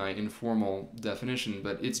cringe at my informal definition,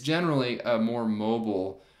 but it's generally a more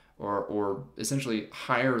mobile or essentially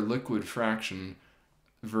higher liquid fraction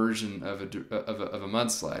version of a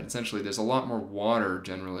mudslide. Essentially, there's a lot more water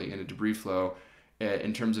generally in a debris flow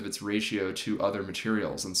in terms of its ratio to other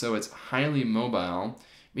materials, and so it's highly mobile,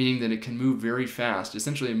 meaning that it can move very fast.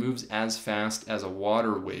 Essentially, it moves as fast as a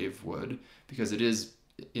water wave would, because it is,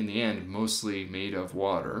 in the end, mostly made of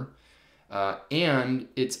water. And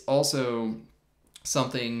it's also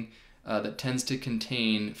something that tends to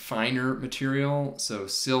contain finer material, so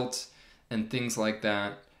silt and things like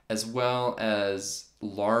that, as well as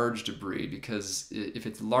large debris, because if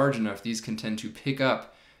it's large enough, these can tend to pick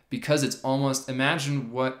up, because it's almost,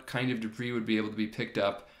 imagine what kind of debris would be able to be picked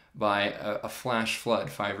up by a flash flood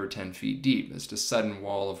 5 or 10 feet deep. It's just a sudden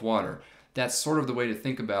wall of water. That's sort of the way to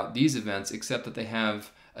think about these events, except that they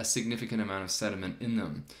have a significant amount of sediment in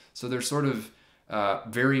them. So they're sort of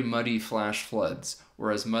very muddy flash floods,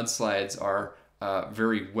 whereas mudslides are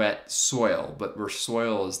very wet soil, but where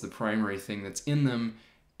soil is the primary thing that's in them.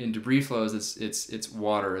 In debris flows, it's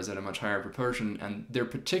water is at a much higher proportion, and they're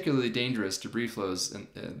particularly dangerous debris flows,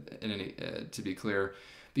 to be clear,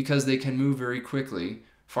 because they can move very quickly,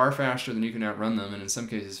 far faster than you can outrun them, and in some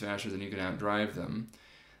cases faster than you can outdrive them.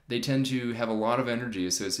 They tend to have a lot of energy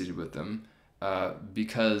associated with them,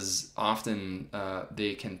 because often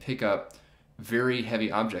they can pick up very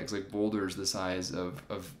heavy objects like boulders the size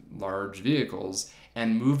of large vehicles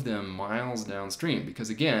and move them miles downstream, because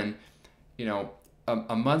again,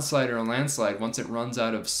 a mudslide or a landslide, once it runs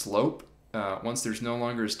out of slope, once there's no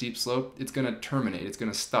longer a steep slope, it's going to terminate, it's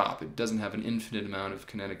going to stop. It doesn't have an infinite amount of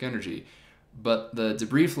kinetic energy. But the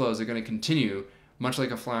debris flows are going to continue, much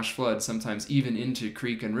like a flash flood, sometimes even into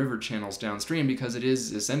creek and river channels downstream, because it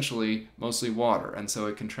is essentially mostly water, and so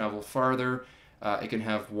it can travel farther. It can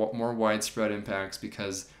have more widespread impacts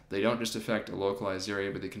because they don't just affect a localized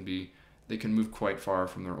area, but they can move quite far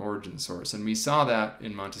from their origin source. And we saw that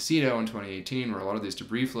in Montecito in 2018, where a lot of these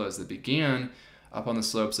debris flows that began up on the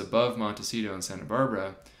slopes above Montecito and Santa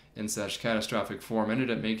Barbara in such catastrophic form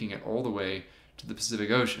ended up making it all the way to the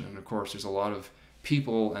Pacific Ocean. And of course, there's a lot of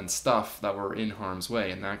people and stuff that were in harm's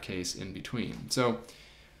way, in that case, in between. So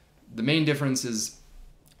the main difference is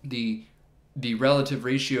the relative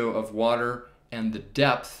ratio of water and the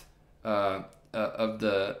depth of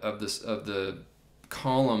the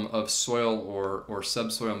column of soil or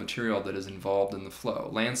subsoil material that is involved in the flow.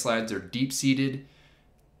 Landslides are deep-seated,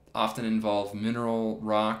 often involve mineral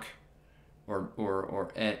rock,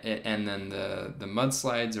 and then the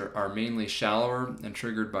mudslides are mainly shallower and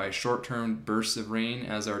triggered by short-term bursts of rain,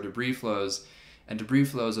 as are debris flows. And debris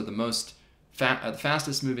flows are the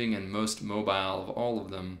fastest moving and most mobile of all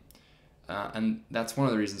of them. And that's one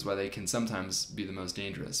of the reasons why they can sometimes be the most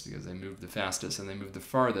dangerous, because they move the fastest and they move the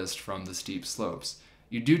farthest from the steep slopes.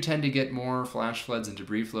 You do tend to get more flash floods and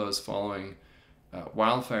debris flows following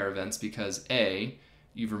wildfire events because A,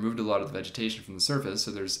 you've removed a lot of the vegetation from the surface,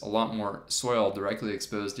 so there's a lot more soil directly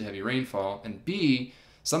exposed to heavy rainfall, and B,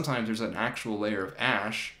 sometimes there's an actual layer of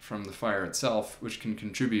ash from the fire itself, which can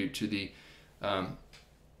contribute to the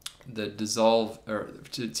dissolve, or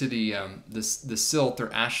to the silt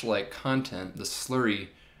or ash-like content, the slurry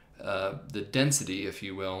the density, if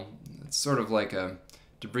you will. It's sort of like a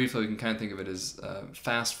debris flow. You can kind of think of it as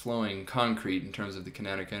fast-flowing concrete in terms of the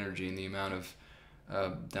kinetic energy and the amount of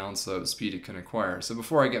downslope speed it can acquire. So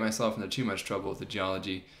before I get myself into too much trouble with the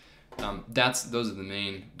geology, those are the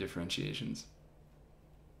main differentiations.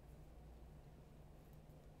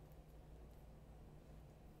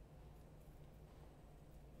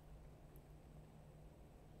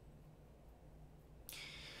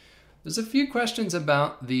 There's a few questions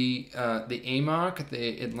about the AMOC,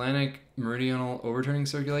 the Atlantic Meridional Overturning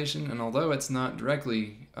Circulation, and although it's not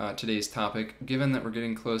directly today's topic, given that we're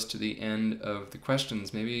getting close to the end of the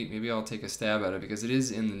questions, maybe I'll take a stab at it because it is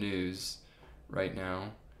in the news right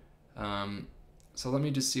now. So let me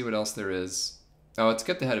just see what else there is. Oh, it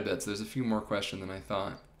skipped ahead a bit, so there's a few more questions than I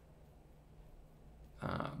thought.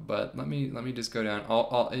 But let me just go down.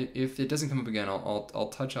 If it doesn't come up again,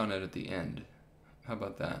 I'll touch on it at the end. How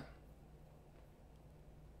about that?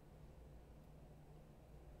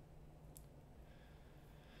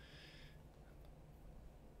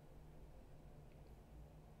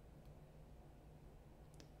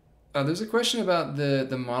 There's a question about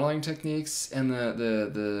the modeling techniques and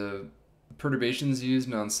the perturbations used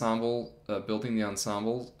in ensemble, building the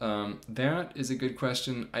ensemble. That is a good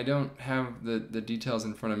question. I don't have the details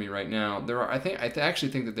in front of me right now. I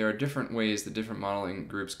actually think that there are different ways that different modeling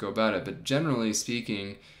groups go about it, but generally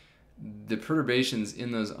speaking, the perturbations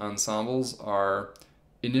in those ensembles are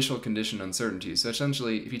initial condition uncertainties. So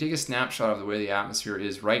essentially, if you take a snapshot of the way the atmosphere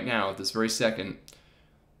is right now at this very second,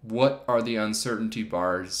 what are the uncertainty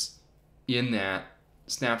bars in that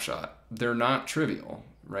snapshot? They're not trivial,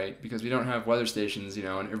 right? Because we don't have weather stations, in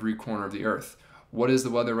every corner of the Earth. What is the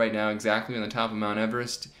weather right now exactly on the top of Mount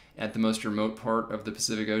Everest at the most remote part of the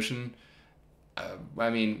Pacific Ocean?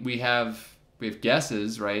 We have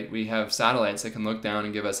guesses, right? We have satellites that can look down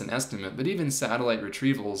and give us an estimate, but even satellite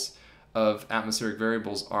retrievals of atmospheric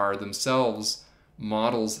variables are themselves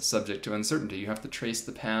models subject to uncertainty. You have to trace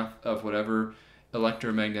the path of whatever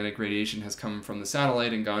electromagnetic radiation has come from the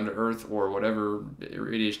satellite and gone to Earth, or whatever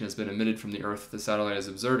radiation has been emitted from the Earth the satellite is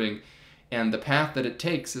observing, and the path that it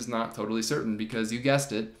takes is not totally certain because, you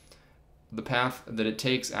guessed it, the path that it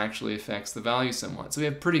takes actually affects the value somewhat. So we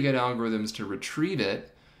have pretty good algorithms to retrieve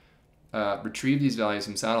these values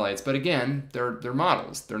from satellites, but again, they're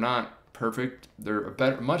models. They're not perfect. They're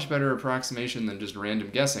a much better approximation than just random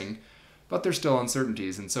guessing, but they're still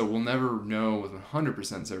uncertainties, and so we'll never know with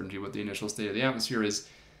 100% certainty what the initial state of the atmosphere is.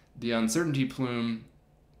 The uncertainty plume,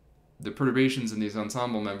 the perturbations in these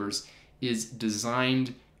ensemble members, is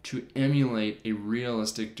designed to emulate a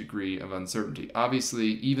realistic degree of uncertainty. Obviously,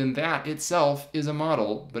 even that itself is a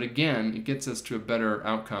model, but again, it gets us to a better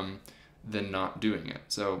outcome than not doing it.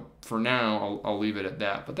 So for now, I'll leave it at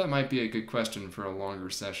that, but that might be a good question for a longer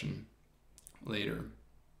session later.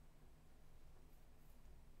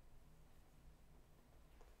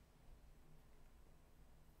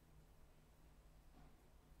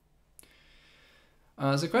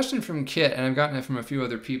 There's a question from Kit, and I've gotten it from a few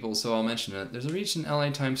other people, so I'll mention it. There's a recent LA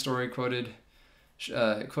Times story quoting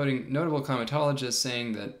notable climatologists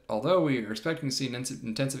saying that although we are expecting to see an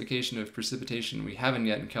intensification of precipitation, we haven't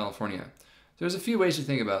yet in California. There's a few ways to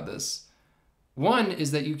think about this. One is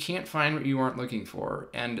that you can't find what you aren't looking for,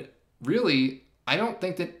 and really, I don't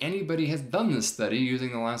think that anybody has done this study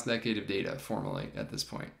using the last decade of data formally at this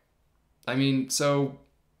point. So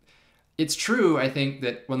it's true, I think,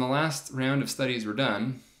 that when the last round of studies were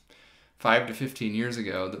done, 5 to 15 years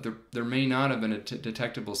ago, that there may not have been a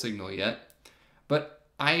detectable signal yet. But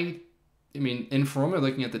informally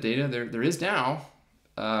looking at the data, there is now.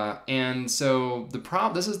 And so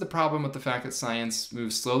this is the problem with the fact that science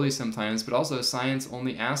moves slowly sometimes, but also science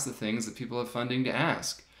only asks the things that people have funding to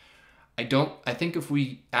ask. I think if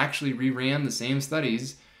we actually reran the same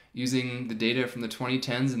studies using the data from the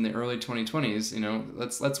 2010s and the early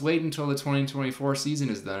 2020s, let's wait until the 2024 season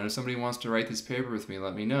is done. If somebody wants to write this paper with me,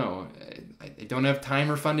 let me know. I don't have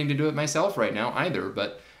time or funding to do it myself right now either,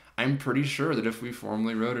 but I'm pretty sure that if we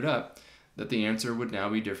formally wrote it up, that the answer would now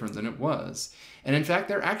be different than it was. And in fact,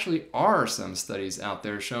 there actually are some studies out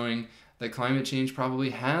there showing that climate change probably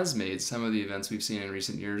has made some of the events we've seen in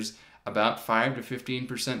recent years about 5 to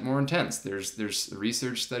 15% more intense. There's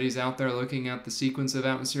research studies out there looking at the sequence of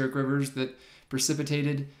atmospheric rivers that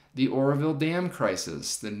precipitated the Oroville Dam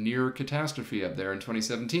crisis, the near catastrophe up there in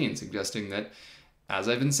 2017, suggesting that, as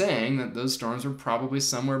I've been saying, that those storms were probably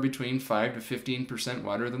somewhere between 5 to 15%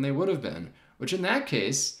 wetter than they would have been, which in that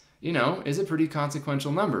case, is a pretty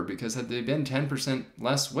consequential number, because had they been 10%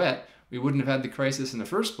 less wet, we wouldn't have had the crisis in the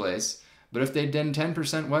first place. But if they'd been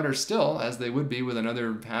 10% wetter still, as they would be with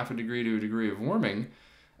another half a degree to a degree of warming,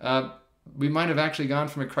 we might have actually gone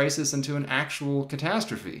from a crisis into an actual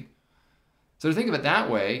catastrophe. So to think of it that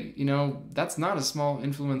way, that's not a small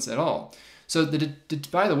influence at all. So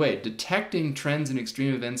by the way, detecting trends in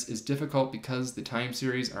extreme events is difficult because the time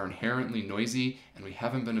series are inherently noisy and we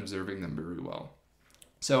haven't been observing them very well.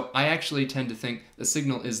 So I actually tend to think the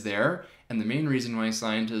signal is there, and the main reason why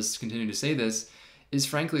scientists continue to say this is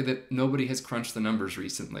frankly that nobody has crunched the numbers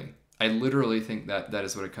recently. I literally think that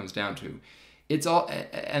is what it comes down to. It's all,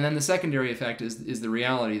 and then the secondary effect is the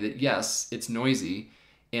reality that yes, it's noisy,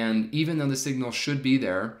 and even though the signal should be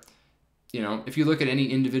there, if you look at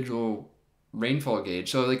any individual rainfall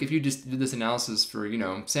gauge, so like if you just did this analysis for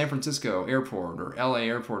San Francisco airport or LA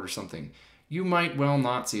airport or something, you might well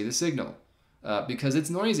not see the signal because it's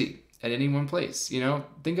noisy at any one place.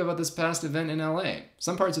 Think about this past event in LA.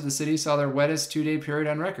 Some parts of the city saw their wettest 2-day period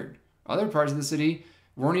on record. Other parts of the city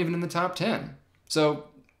weren't even in the top 10. So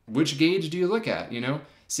which gauge do you look at?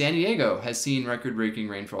 San Diego has seen record-breaking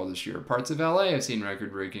rainfall this year. Parts of LA have seen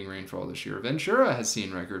record-breaking rainfall this year. Ventura has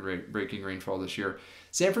seen record-breaking rainfall this year.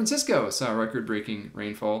 San Francisco saw record-breaking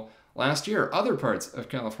rainfall last year. Other parts of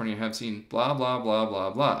California have seen blah, blah, blah, blah,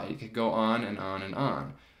 blah. You could go on and on and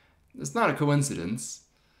on. It's not a coincidence,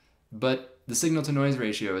 but the signal-to-noise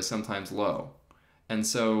ratio is sometimes low. And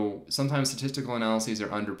so sometimes statistical analyses are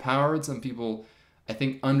underpowered. Some people, I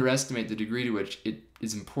think, underestimate the degree to which it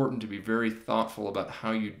is important to be very thoughtful about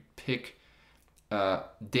how you pick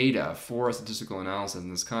data for a statistical analysis in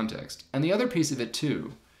this context. And the other piece of it,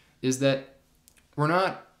 too, is that we're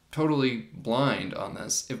not totally blind on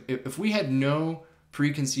this. If we had no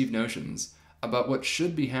preconceived notions about what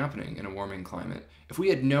should be happening in a warming climate, if we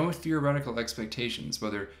had no theoretical expectations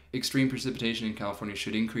whether extreme precipitation in California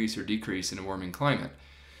should increase or decrease in a warming climate,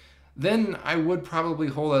 then I would probably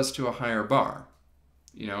hold us to a higher bar.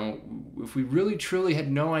 If we really truly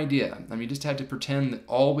had no idea, just had to pretend that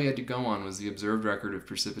all we had to go on was the observed record of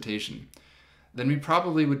precipitation, then we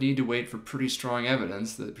probably would need to wait for pretty strong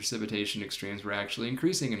evidence that precipitation extremes were actually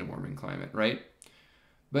increasing in a warming climate, right?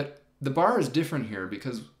 But the bar is different here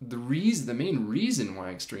because the main reason why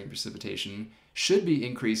extreme precipitation should be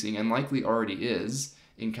increasing, and likely already is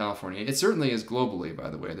in California, it certainly is globally, by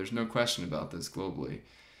the way, there's no question about this globally,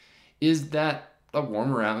 is that a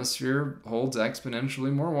warmer atmosphere holds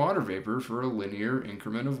exponentially more water vapor for a linear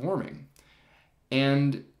increment of warming.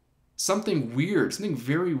 And something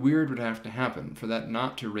very weird would have to happen for that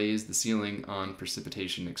not to raise the ceiling on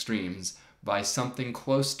precipitation extremes by something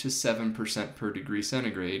close to 7% per degree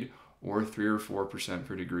centigrade or 3 or 4%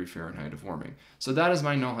 per degree Fahrenheit of warming. So that is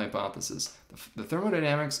my null hypothesis. The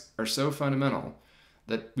thermodynamics are so fundamental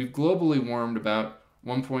that we've globally warmed about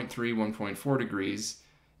 1.3, 1.4 degrees.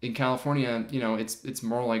 In California, it's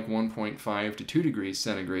more like 1.5 to 2 degrees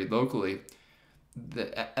centigrade locally.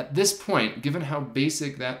 At this point, given how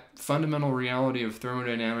basic that fundamental reality of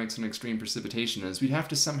thermodynamics and extreme precipitation is, we'd have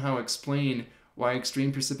to somehow explain why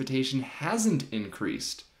extreme precipitation hasn't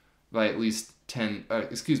increased by at least 5 to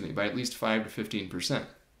 15%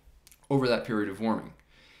 over that period of warming.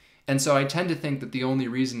 And so I tend to think that the only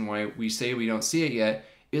reason why we say we don't see it yet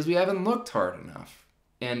is we haven't looked hard enough.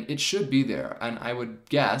 And it should be there. And I would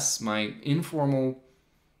guess my informal,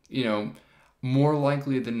 more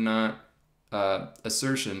likely than not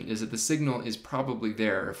assertion is that the signal is probably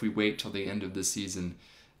there if we wait till the end of the season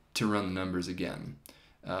to run the numbers again.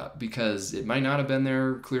 Because it might not have been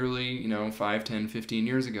there clearly, 5, 10, 15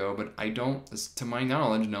 years ago, but to my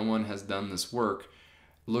knowledge, no one has done this work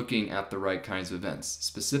looking at the right kinds of events,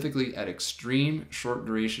 specifically at extreme short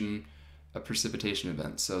duration precipitation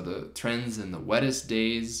events. So the trends in the wettest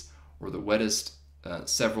days or the wettest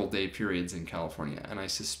several day periods in California. And I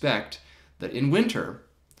suspect that in winter,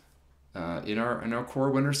 in our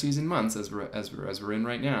core winter season months, as we're in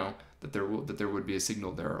right now, that there would be a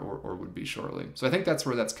signal there or would be shortly. So I think that's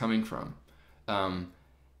where that's coming from, and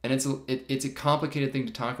it's a complicated thing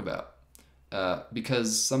to talk about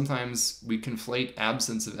because sometimes we conflate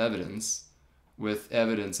absence of evidence with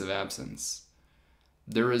evidence of absence.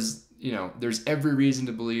 There's every reason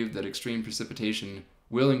to believe that extreme precipitation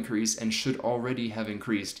will increase and should already have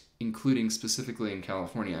increased, including specifically in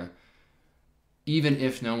California, even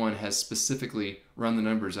if no one has specifically run the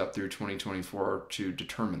numbers up through 2024 to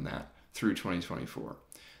determine that through 2024.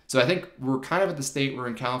 So I think we're kind of at the state where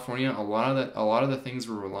in California, a lot of the things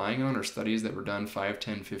we're relying on are studies that were done 5,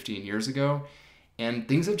 10, 15 years ago, and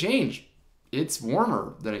things have changed. It's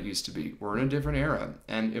warmer than it used to be. We're in a different era.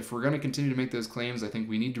 And if we're going to continue to make those claims, I think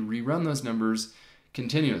we need to rerun those numbers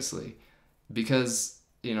continuously because,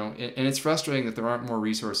 and it's frustrating that there aren't more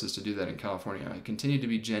resources to do that in California. I continue to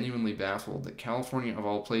be genuinely baffled that California, of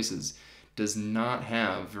all places, does not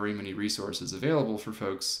have very many resources available for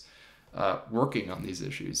folks working on these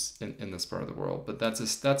issues in this part of the world. But that's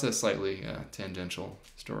a slightly tangential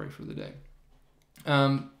story for the day.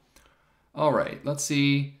 All right, let's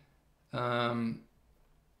see.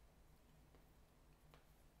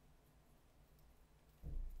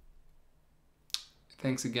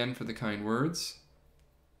 Thanks again for the kind words.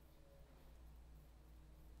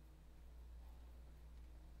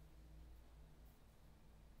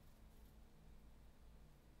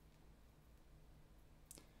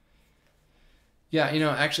 Yeah,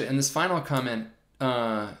 actually, in this final comment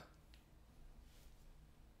that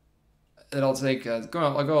I'll take, I'll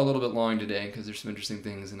go a little bit long today because there's some interesting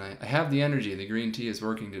things, and I have the energy. The green tea is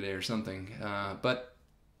working today or something.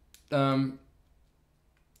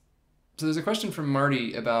 So there's a question from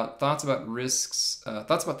Marty about thoughts about risks,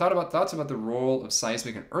 thoughts about the role of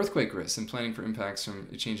seismic and earthquake risks in planning for impacts from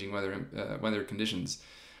changing weather conditions.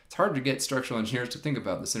 It's hard to get structural engineers to think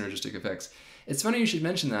about the synergistic effects. It's funny you should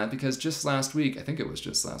mention that because just last week, I think it was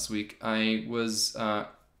just last week, I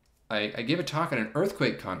gave a talk at an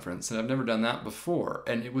earthquake conference, and I've never done that before.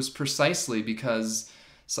 And it was precisely because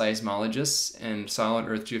seismologists and solid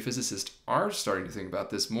earth geophysicists are starting to think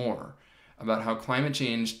about this more, about how climate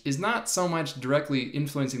change is not so much directly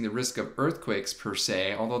influencing the risk of earthquakes per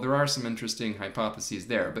se, although there are some interesting hypotheses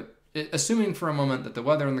there. But assuming for a moment that the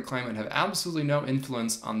weather and the climate have absolutely no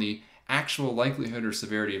influence on the actual likelihood or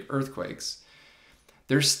severity of earthquakes,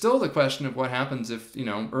 there's still the question of what happens if,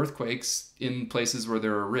 earthquakes in places where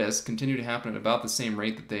there are risks continue to happen at about the same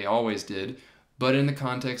rate that they always did, but in the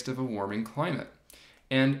context of a warming climate.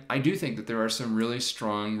 And I do think that there are some really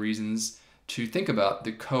strong reasons to think about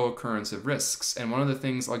the co-occurrence of risks. And one of the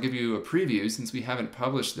things, I'll give you a preview since we haven't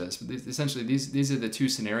published this, but essentially these are the two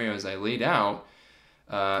scenarios I laid out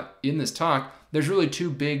in this talk. There's really two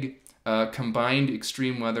big combined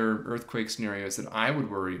extreme weather earthquake scenarios that I would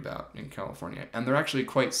worry about in California, and they're actually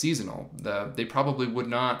quite seasonal. They probably would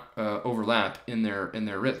not overlap in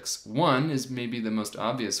their risks. One is maybe the most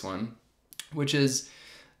obvious one, which is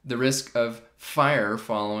the risk of fire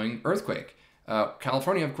following earthquake.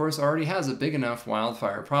 California, of course, already has a big enough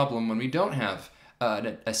wildfire problem when we don't have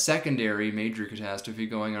a secondary major catastrophe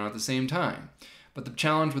going on at the same time. But the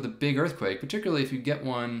challenge with a big earthquake, particularly if you get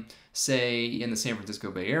one, say, in the San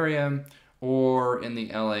Francisco Bay Area or in the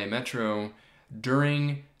LA metro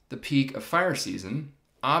during the peak of fire season,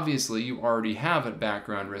 obviously you already have a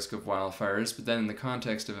background risk of wildfires, but then in the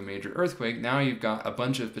context of a major earthquake, now you've got a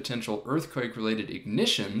bunch of potential earthquake-related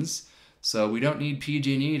ignitions. So we don't need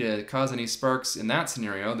PG&E to cause any sparks in that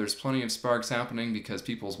scenario. There's plenty of sparks happening because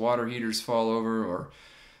people's water heaters fall over, or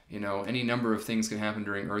any number of things can happen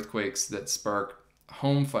during earthquakes that spark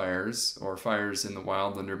home fires or fires in the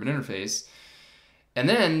wildland-urban interface. And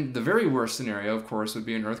then the very worst scenario, of course, would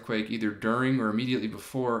be an earthquake either during or immediately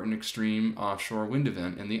before an extreme offshore wind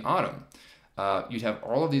event in the autumn. You'd have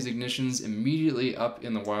all of these ignitions immediately up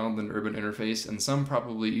in the wildland-urban interface, and some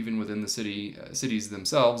probably even within the cities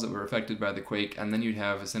themselves that were affected by the quake, and then you'd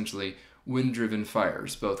have essentially wind-driven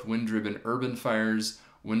fires, both wind-driven urban fires,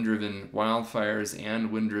 wind-driven wildfires,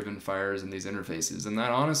 and wind-driven fires in these interfaces. And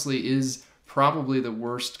that honestly is probably the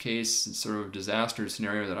worst case sort of disaster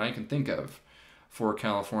scenario that I can think of for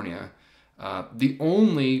California. The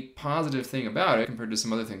only positive thing about it compared to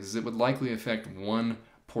some other things is it would likely affect one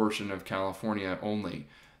portion of California only.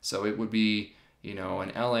 So it would be,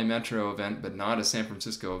 an LA metro event, but not a San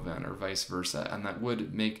Francisco event, or vice versa. And that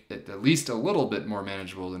would make it at least a little bit more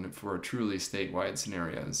manageable than for truly statewide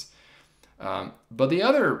scenarios. But the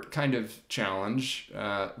other kind of challenge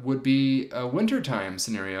would be a wintertime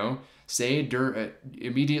scenario, say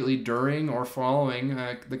immediately during or following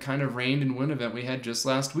the kind of rain and wind event we had just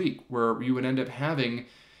last week, where you would end up having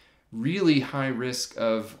really high risk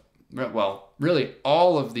of, really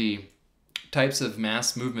all of the types of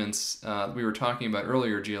mass movements we were talking about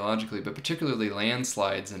earlier geologically, but particularly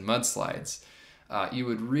landslides and mudslides. You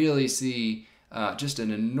would really see just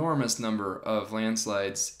an enormous number of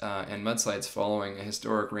landslides and mudslides following a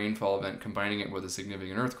historic rainfall event, combining it with a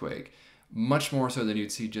significant earthquake, much more so than you'd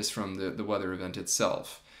see just from the weather event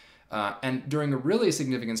itself. And during a really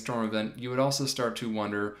significant storm event, you would also start to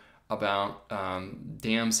wonder about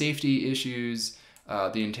dam safety issues,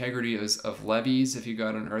 the integrity of levees if you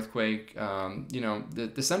got an earthquake.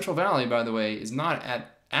 The Central Valley, by the way, is not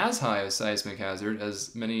at as high a seismic hazard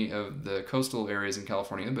as many of the coastal areas in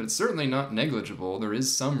California, but it's certainly not negligible. There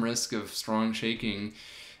is some risk of strong shaking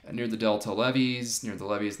near the Delta levees, near the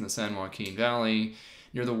levees in the San Joaquin Valley,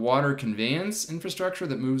 near the water conveyance infrastructure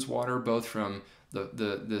that moves water both from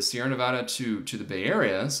the Sierra Nevada to the Bay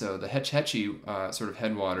Area, so the Hetch Hetchy sort of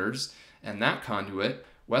headwaters, and that conduit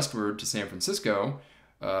westward to San Francisco.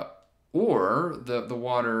 or the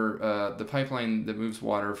water, the pipeline that moves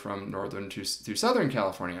water from northern to southern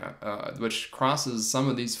California, which crosses some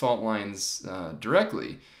of these fault lines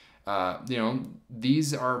directly.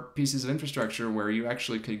 These are pieces of infrastructure where you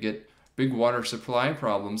actually could get big water supply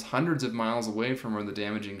problems hundreds of miles away from where the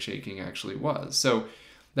damaging shaking actually was. So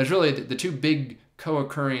that's really the two big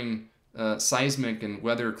co-occurring seismic and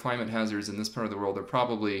weather climate hazards in this part of the world are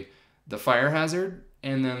probably the fire hazard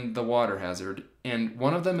and then the water hazard. And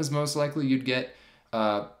one of them is most likely you'd get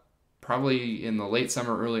probably in the late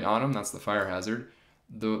summer, early autumn. That's the fire hazard.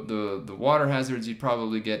 The water hazards you'd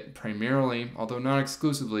probably get primarily, although not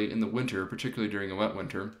exclusively, in the winter, particularly during a wet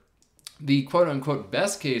winter. The quote-unquote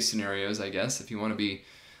best case scenarios, I guess, if you want to be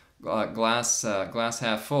glass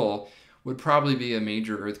half full, would probably be a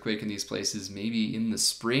major earthquake in these places maybe in the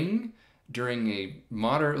spring during a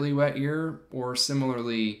moderately wet year, or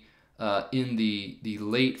similarly in the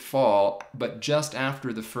late fall, but just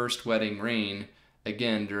after the first wetting rain,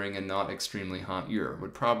 again during a not extremely hot year,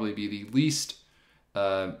 would probably be the least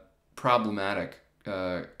problematic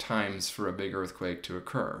times for a big earthquake to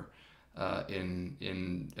occur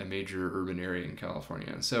in a major urban area in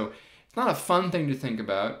California. So it's not a fun thing to think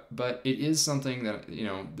about, but it is something that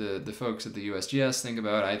the folks at the USGS think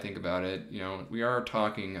about. I think about it. We are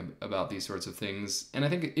talking about these sorts of things, and I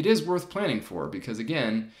think it is worth planning for, because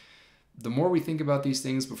again, the more we think about these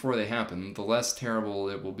things before they happen, the less terrible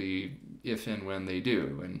it will be if and when they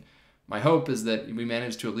do. And my hope is that we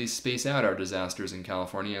manage to at least space out our disasters in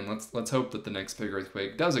California, and let's hope that the next big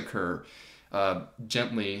earthquake does occur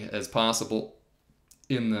gently as possible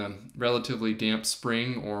in the relatively damp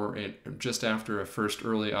spring, or just after a first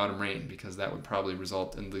early autumn rain, because that would probably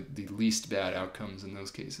result in the least bad outcomes in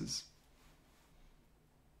those cases.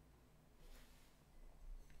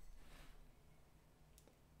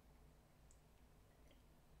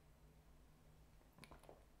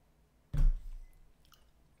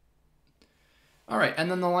 All right,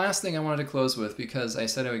 and then the last thing I wanted to close with, because I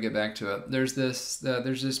said I would get back to it, there's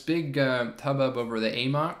this big hubbub over the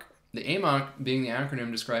AMOC. The AMOC being the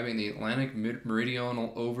acronym describing the Atlantic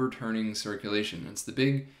Meridional Overturning Circulation. It's the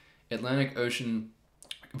big Atlantic Ocean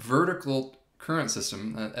vertical current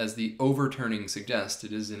system, as the overturning suggests.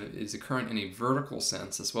 It is a current in a vertical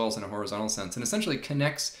sense as well as in a horizontal sense, and essentially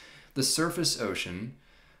connects the surface ocean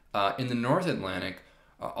in the North Atlantic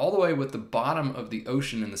all the way with the bottom of the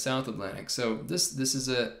ocean in the South Atlantic. So this is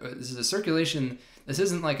a circulation. This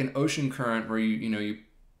isn't like an ocean current where you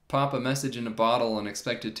pop a message in a bottle and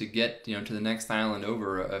expect it to get to the next island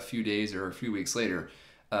over a few days or a few weeks later.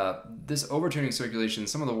 This overturning circulation,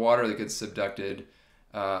 some of the water that gets subducted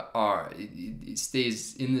it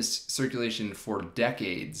stays in this circulation for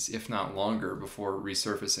decades, if not longer, before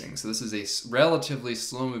resurfacing. So this is a relatively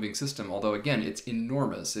slow-moving system, although again, it's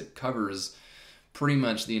enormous. It covers pretty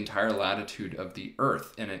much the entire latitude of the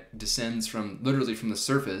Earth, and it descends literally from the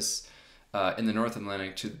surface in the North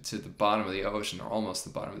Atlantic to the bottom of the ocean, or almost the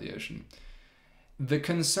bottom of the ocean. The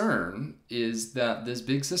concern is that this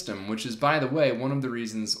big system, which is, by the way, one of the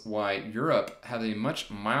reasons why Europe has a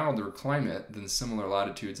much milder climate than similar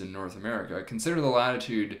latitudes in North America. Consider the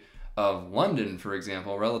latitude of London, for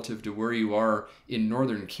example, relative to where you are in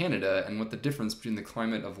northern Canada, and what the difference between the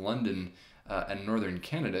climate of London and northern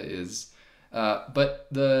Canada is. But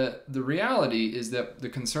the reality is that the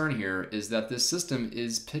concern here is that this system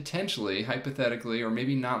is potentially, hypothetically, or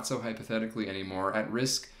maybe not so hypothetically anymore, at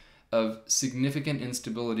risk of significant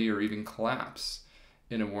instability or even collapse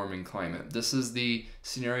in a warming climate. This is the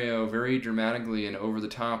scenario very dramatically and over the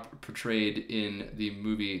top portrayed in the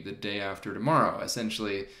movie The Day After Tomorrow.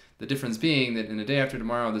 Essentially, the difference being that in A Day After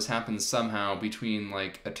Tomorrow, this happens somehow between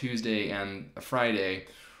like a Tuesday and a Friday,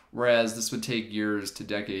 whereas this would take years to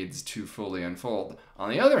decades to fully unfold. On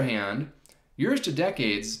the other hand, years to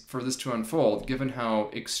decades for this to unfold, given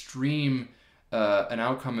how extreme an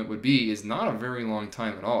outcome it would be, is not a very long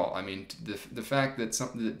time at all. I mean, the fact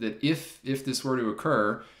that if this were to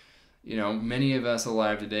occur, many of us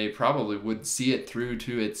alive today probably would see it through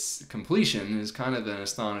to its completion is kind of an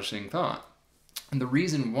astonishing thought. And the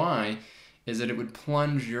reason why is that it would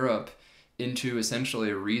plunge Europe into essentially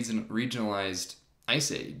a regionalized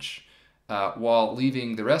ice age, while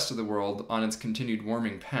leaving the rest of the world on its continued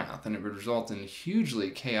warming path, and it would result in hugely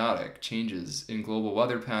chaotic changes in global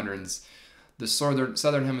weather patterns. The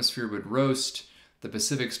southern hemisphere would roast, the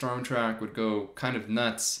Pacific storm track would go kind of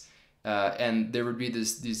nuts, and there would be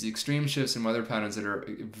these extreme shifts in weather patterns that are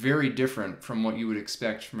very different from what you would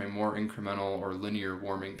expect from a more incremental or linear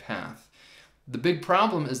warming path. The big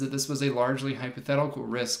problem is that this was a largely hypothetical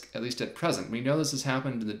risk, at least at present. We know this has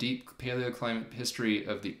happened in the deep paleoclimate history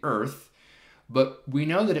of the Earth, But we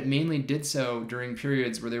know that it mainly did so during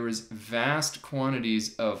periods where there was vast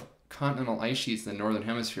quantities of continental ice sheets in the northern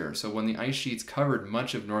hemisphere. So when the ice sheets covered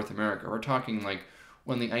much of North America, we're talking like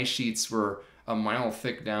when the ice sheets were a mile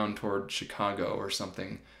thick down toward Chicago or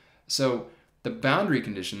something. So the boundary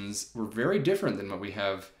conditions were very different than what we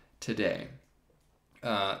have today.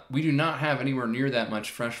 We do not have anywhere near that much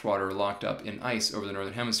fresh water locked up in ice over the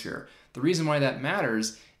northern hemisphere. The reason why that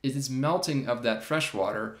matters is it's melting of that fresh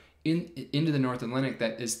water into the North Atlantic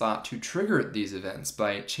that is thought to trigger these events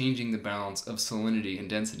by changing the balance of salinity and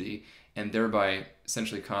density, and thereby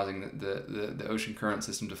essentially causing the ocean current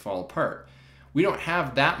system to fall apart. We don't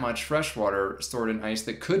have that much fresh water stored in ice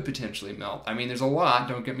that could potentially melt. I mean, there's a lot,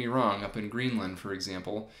 don't get me wrong, up in Greenland, for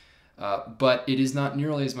example, but it is not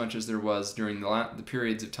nearly as much as there was during the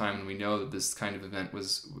periods of time when we know that this kind of event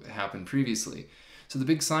happened previously. So the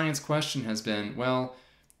big science question has been, well,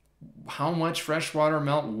 how much freshwater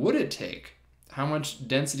melt would it take? How much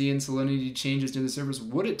density and salinity changes to the surface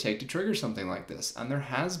would it take to trigger something like this? And there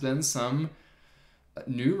has been some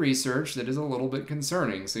new research that is a little bit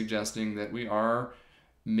concerning, suggesting that we are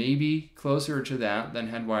maybe closer to that than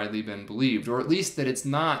had widely been believed, or at least that it's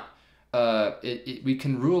not, we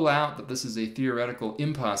can rule out that this is a theoretical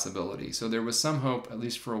impossibility. So there was some hope, at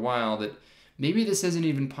least for a while, that maybe this isn't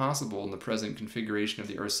even possible in the present configuration of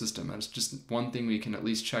the Earth system. That's just one thing we can at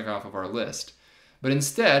least check off of our list. But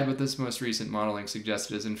instead, what this most recent modeling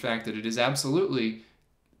suggested is, in fact, that it is absolutely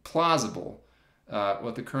plausible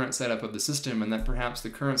with the current setup of the system, and that perhaps the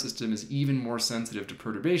current system is even more sensitive to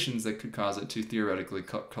perturbations that could cause it to theoretically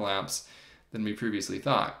collapse than we previously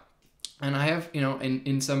thought. And I have,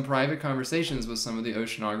 in some private conversations with some of the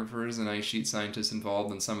oceanographers and ice sheet scientists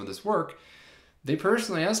involved in some of this work, they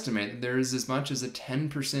personally estimate that there is as much as a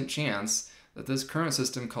 10% chance that this current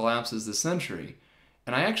system collapses this century.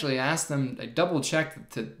 And I actually asked them, I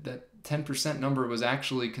double-checked that 10% number was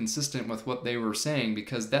actually consistent with what they were saying,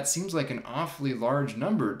 because that seems like an awfully large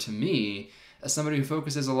number to me, as somebody who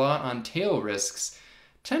focuses a lot on tail risks.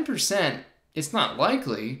 10%, it's not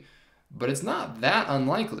likely, but it's not that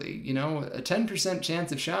unlikely. A 10%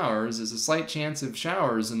 chance of showers is a slight chance of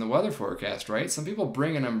showers in the weather forecast, right? Some people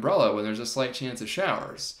bring an umbrella when there's a slight chance of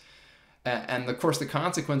showers. And of course, the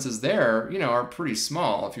consequences there, are pretty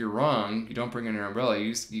small. If you're wrong, you don't bring in an umbrella,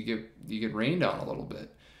 you get rained on a little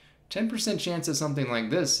bit. 10% chance of something like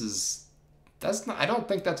this I don't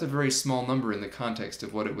think that's a very small number in the context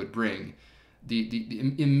of what it would bring.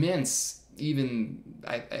 The immense,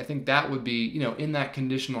 I think that would be, in that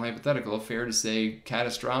conditional hypothetical, fair to say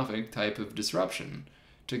catastrophic type of disruption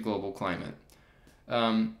to global climate.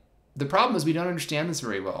 The problem is we don't understand this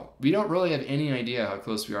very well. We don't really have any idea how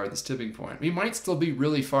close we are at this tipping point. We might still be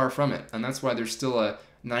really far from it, and that's why there's still a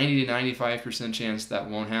 90 to 95% chance that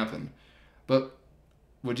won't happen. But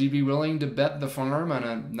would you be willing to bet the farm on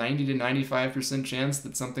a 90 to 95% chance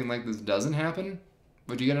that something like this doesn't happen?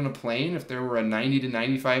 Would you get on a plane if there were a 90 to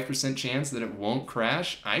 95% chance that it won't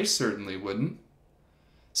crash? I certainly wouldn't.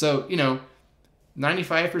 So,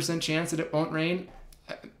 95% chance that it won't rain?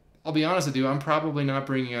 I'll be honest with you, I'm probably not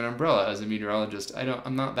bringing an umbrella as a meteorologist.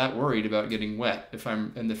 I'm not that worried about getting wet if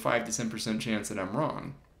I'm in the 5 to 10% chance that I'm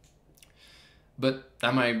wrong. But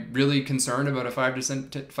am I really concerned about a 5 to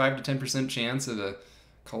 10% chance of a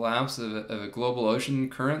collapse of a global ocean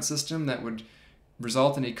current system that would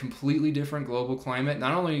result in a completely different global climate,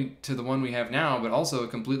 not only to the one we have now, but also a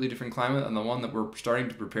completely different climate than the one that we're starting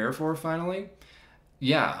to prepare for finally?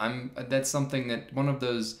 Yeah, that's something that one of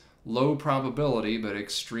those low probability but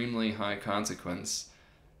extremely high consequence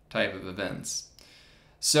type of events.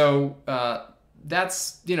 So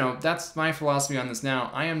that's my philosophy on this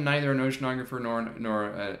now. I am neither an oceanographer nor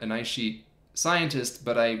an ice sheet scientist,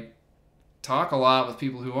 but I talk a lot with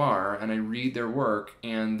people who are, and I read their work,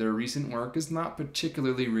 and their recent work is not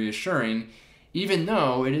particularly reassuring, even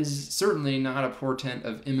though it is certainly not a portent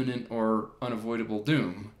of imminent or unavoidable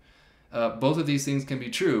doom. Both of these things can be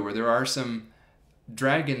true, where there are some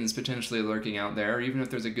dragons potentially lurking out there, even if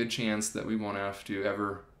there's a good chance that we won't have to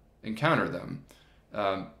ever encounter them.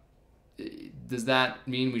 Does that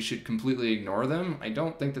mean we should completely ignore them? I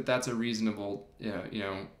don't think that that's a reasonable,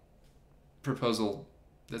 proposal.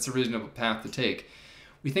 That's a reasonable path to take.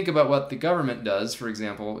 We think about what the government does, for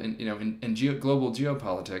example, in global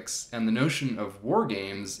geopolitics, and the notion of war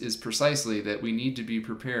games is precisely that we need to be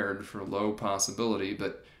prepared for low possibility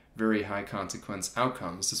but very high consequence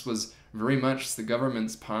outcomes. This was very much the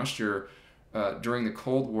government's posture during the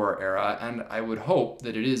Cold War era, and I would hope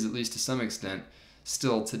that it is, at least to some extent,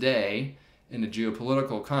 still today in a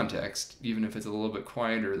geopolitical context, even if it's a little bit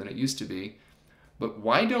quieter than it used to be. But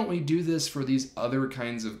why don't we do this for these other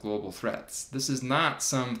kinds of global threats? This is not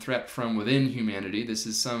some threat from within humanity. This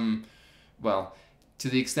is well, to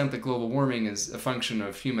the extent that global warming is a function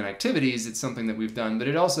of human activities, it's something that we've done, but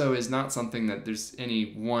it also is not something that there's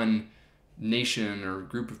any one nation or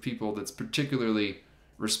group of people that's particularly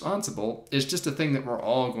responsible. It's just a thing that we're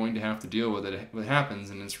all going to have to deal with it when it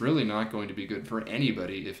happens, and it's really not going to be good for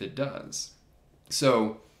anybody if it does.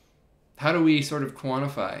 So how do we sort of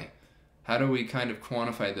quantify? How do we kind of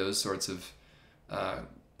quantify those sorts of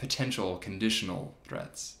potential conditional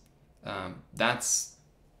threats? That's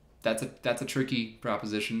a tricky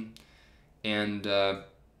proposition, and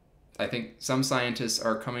I think some scientists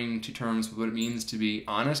are coming to terms with what it means to be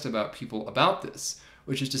honest about this,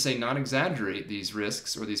 which is to say not exaggerate these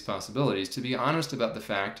risks or these possibilities, to be honest about the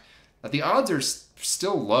fact that the odds are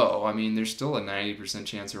still low. I mean, there's still a 90%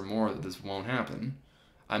 chance or more that this won't happen.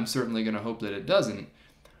 I'm certainly going to hope that it doesn't.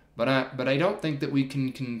 But I don't think that we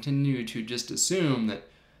can continue to just assume that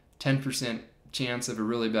 10% chance of a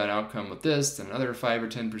really bad outcome with this and another 5 or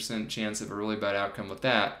 10% chance of a really bad outcome with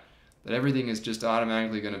that everything is just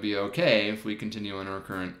automatically going to be okay if we continue on our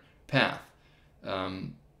current path.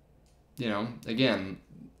 Again,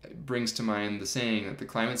 it brings to mind the saying that the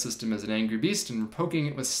climate system is an angry beast and we're poking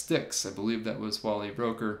it with sticks. I believe that was Wally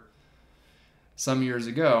Broker some years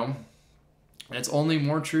ago. And it's only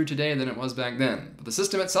more true today than it was back then. But the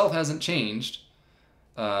system itself hasn't changed.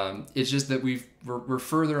 It's just that we're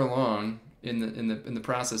further along in the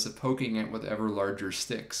process of poking it with ever larger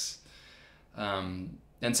sticks. And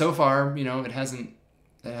so far, it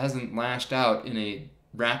hasn't lashed out in a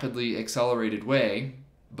rapidly accelerated way,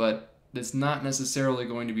 but it's not necessarily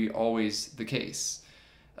going to be always the case.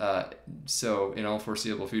 So in all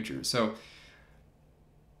foreseeable future. So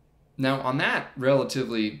now, on that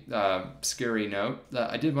relatively scary note,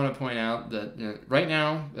 I did want to point out that right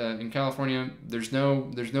now in California, there's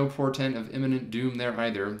no portent of imminent doom there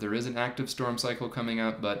either. There is an active storm cycle coming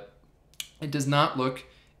up, but it does not look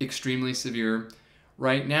extremely severe.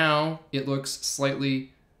 Right now, it looks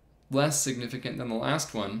slightly less significant than the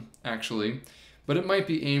last one, actually, but it might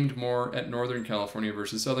be aimed more at Northern California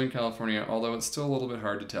versus Southern California, although it's still a little bit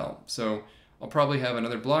hard to tell. So I'll probably have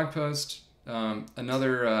another blog post,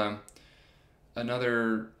 another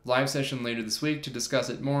live session later this week to discuss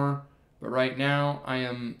it more. But right now,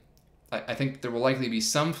 I think there will likely be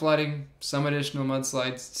some flooding, some additional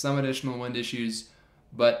mudslides, some additional wind issues.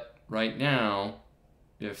 But right now,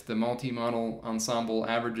 if the multi-model ensemble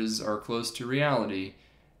averages are close to reality,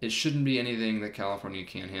 it shouldn't be anything that California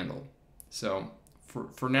can't handle. So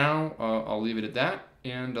for now, I'll leave it at that,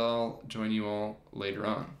 and I'll join you all later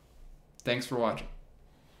on. Thanks for watching.